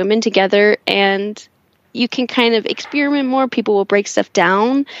bunch of women together, and you can kind of experiment more. People will break stuff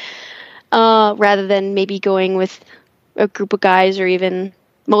down rather than maybe going with a group of guys or even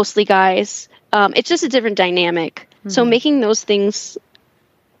mostly guys. It's just a different dynamic. So making those things,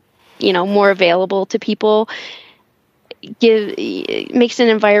 more available to people makes an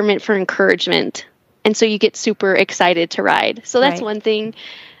environment for encouragement. And so you get super excited to ride. So that's one thing.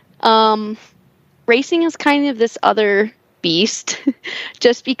 Racing is kind of this other beast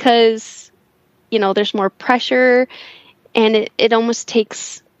just because there's more pressure, and it almost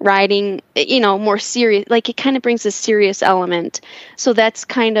takes riding, more serious. Like it kind of brings a serious element. So that's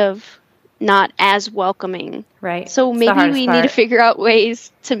kind of not as welcoming. Right. So maybe we need to figure out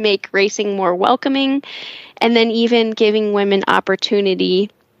ways to make racing more welcoming, and then even giving women opportunity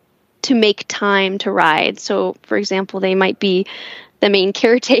to make time to ride. So for example, they might be the main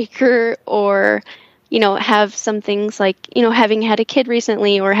caretaker, or have some things like, having had a kid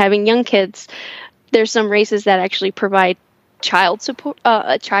recently or having young kids. There's some races that actually provide child support,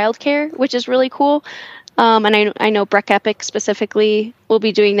 child care, which is really cool. And I know Breck Epic specifically will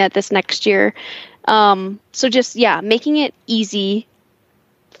be doing that this next year. So just, making it easy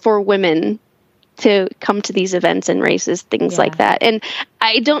for women to come to these events and races, things like that. And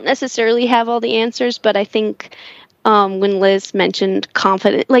I don't necessarily have all the answers, but I think when Liz mentioned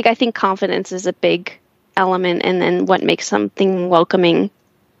confidence, I think confidence is a big element, and then what makes something welcoming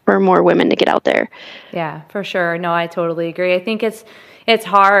for more women to get out there. Yeah, for sure. No, I totally agree. I think it's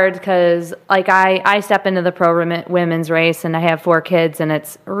hard because I step into the pro women's race and I have 4 kids, and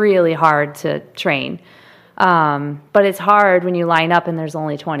it's really hard to train. But it's hard when you line up and there's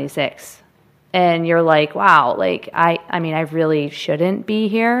only 26. and you're like, wow, like I mean, I really shouldn't be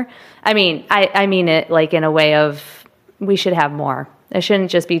here. I mean it like in a way of we should have more. It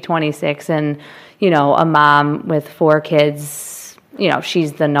shouldn't just be 26 and, a mom with 4 kids,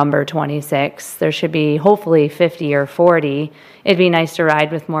 she's the number 26. There should be hopefully 50 or 40. It'd be nice to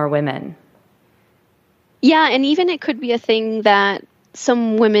ride with more women. Yeah, and even it could be a thing that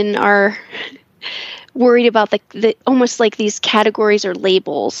some women are worried about, the almost like these categories or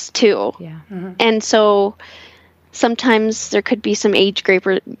labels too. Yeah. Mm-hmm. And so sometimes there could be some age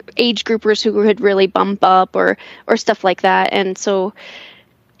groupers who would really bump up or stuff like that. And so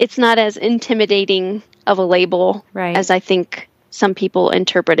it's not as intimidating of a label as I think some people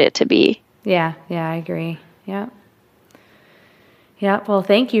interpret it to be. Yeah, I agree. Yeah. Yeah, well,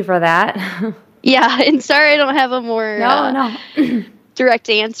 thank you for that. Yeah, and sorry I don't have a more no. direct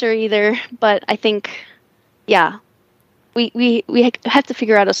answer either, but I think, we have to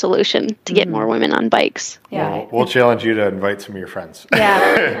figure out a solution to get more women on bikes. Yeah, we'll challenge you to invite some of your friends.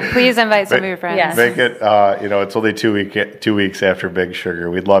 Yeah, please invite some of your friends. Yes. Make it, it's only 2 weeks after Big Sugar.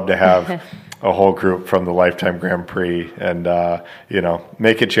 We'd love to have a whole group from the Lifetime Grand Prix and,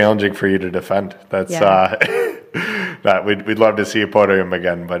 make it challenging for you to defend. That's, that we'd love to see a podium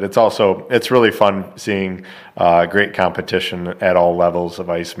again, but it's really fun seeing great competition at all levels of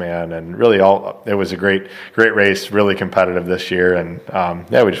Iceman, and really it was a great race, really competitive this year, and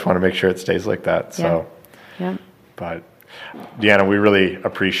we just want to make sure it stays like that. So, but Deanna, we really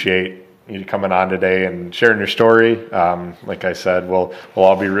appreciate you coming on today and sharing your story. Like I said, we'll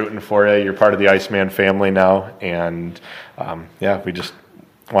all be rooting for you. You're part of the Iceman family now, and we just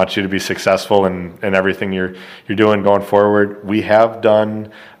want you to be successful in everything you're doing going forward. We have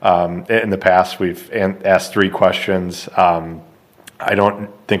done in the past. We've asked 3 questions. I don't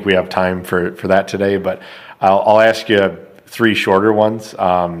think we have time for that today, but I'll ask you 3 shorter ones,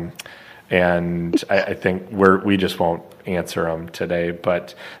 and I think we just won't answer them today,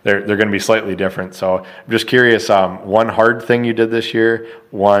 but they're going to be slightly different. So I'm just curious, one hard thing you did this year,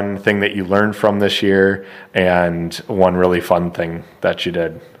 one thing that you learned from this year, and one really fun thing that you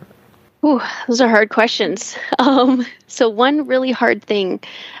did. Ooh, those are hard questions. So one really hard thing.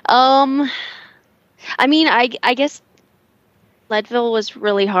 I guess Leadville was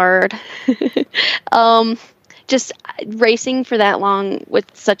really hard. Just racing for that long with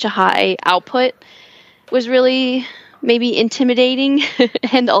such a high output was really maybe intimidating.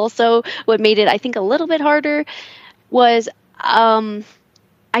 And also what made it, I think, a little bit harder was I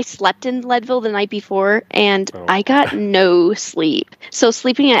slept in Leadville the night before, and I got no sleep. So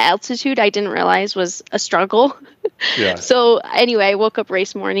sleeping at altitude, I didn't realize was a struggle. Yeah. So anyway, I woke up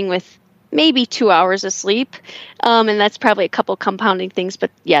race morning with maybe 2 hours of sleep, and that's probably a couple compounding things.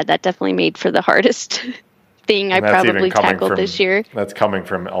 But yeah, that definitely made for the hardest thing I probably tackled this year. That's coming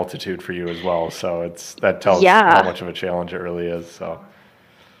from altitude for you as well, so that tells how much of a challenge it really is. So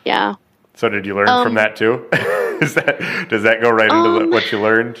yeah. So did you learn from that too? Does that go right into what you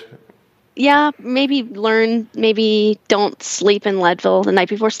learned? Yeah, maybe don't sleep in Leadville the night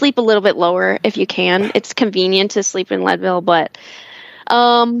before. Sleep a little bit lower if you can. It's convenient to sleep in Leadville, but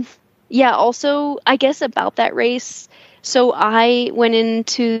also I guess about that race. So I went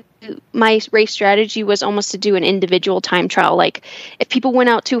into my race strategy was almost to do an individual time trial. Like if people went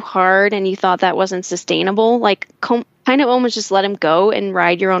out too hard and you thought that wasn't sustainable, like kind of almost just let them go and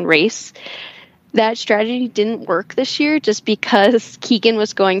ride your own race. That strategy didn't work this year just because Keegan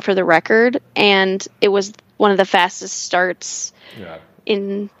was going for the record, and it was one of the fastest starts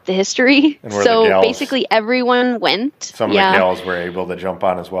in the history. So basically everyone went. Some of the gals were able to jump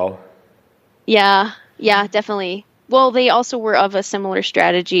on as well. Yeah, definitely. Well, they also were of a similar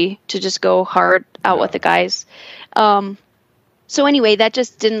strategy to just go hard out with the guys. So anyway, that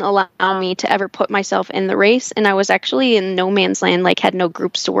just didn't allow me to ever put myself in the race. And I was actually in no man's land, like had no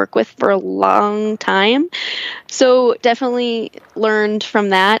groups to work with for a long time. So definitely learned from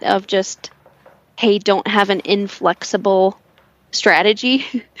that of just, hey, don't have an inflexible strategy.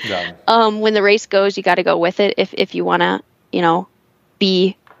 Yeah. When the race goes, you got to go with it if you want to,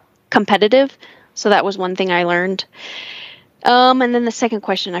 be competitive. So that was one thing I learned. And then the second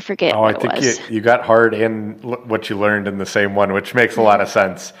question, I forget what it was. I think you got hard and what you learned in the same one, which makes a lot of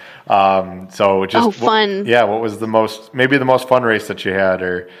sense. So just fun. What was the most fun race that you had,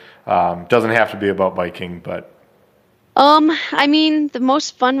 or doesn't have to be about biking, but. The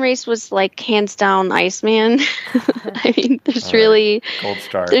most fun race was like hands down Iceman. There's really gold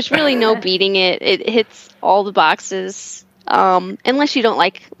star. There's really no beating it. It hits all the boxes. Unless you don't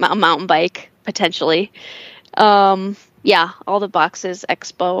like a mountain bike potentially. All the boxes,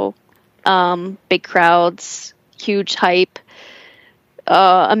 expo, big crowds, huge hype.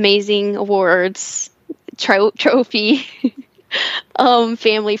 amazing awards, trophy,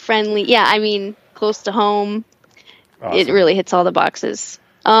 family friendly. Yeah, I mean, close to home. Awesome. It really hits all the boxes.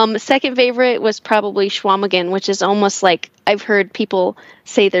 Second favorite was probably Schwamigan, which is almost like I've heard people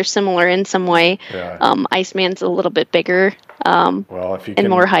say they're similar in some way. Yeah. Iceman's a little bit bigger. Well, if you and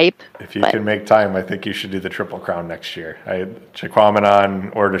more hype. If you can make time, I think you should do the Triple Crown next year.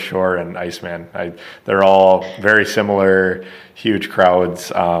 Chequamenon, Ore de Shore, and Iceman. They're all very similar, huge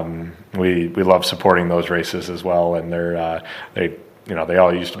crowds. We love supporting those races as well, and they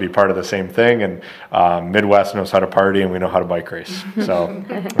all used to be part of the same thing, and Midwest knows how to party, and we know how to bike race. So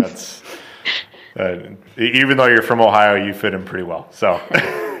that's even though you're from Ohio, you fit in pretty well. So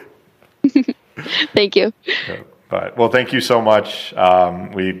thank you. Well, thank you so much.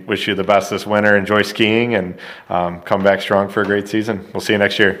 We wish you the best this winter. Enjoy skiing, and come back strong for a great season. We'll see you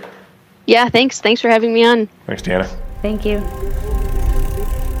next year. Yeah, thanks. Thanks for having me on. Thanks, Deanna. Thank you.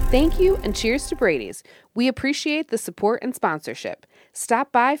 Thank you, and cheers to Brady's. We appreciate the support and sponsorship.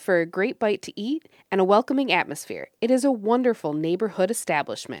 Stop by for a great bite to eat and a welcoming atmosphere. It is a wonderful neighborhood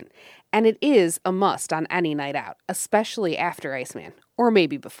establishment, and it is a must on any night out, especially after Iceman, or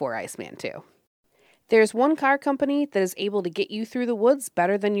maybe before Iceman too. There's one car company that is able to get you through the woods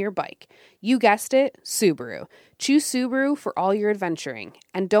better than your bike. You guessed it, Subaru. Choose Subaru for all your adventuring.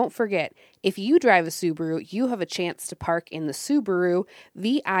 And don't forget, if you drive a Subaru, you have a chance to park in the Subaru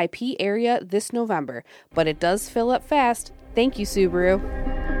VIP area this November. But it does fill up fast. Thank you, Subaru.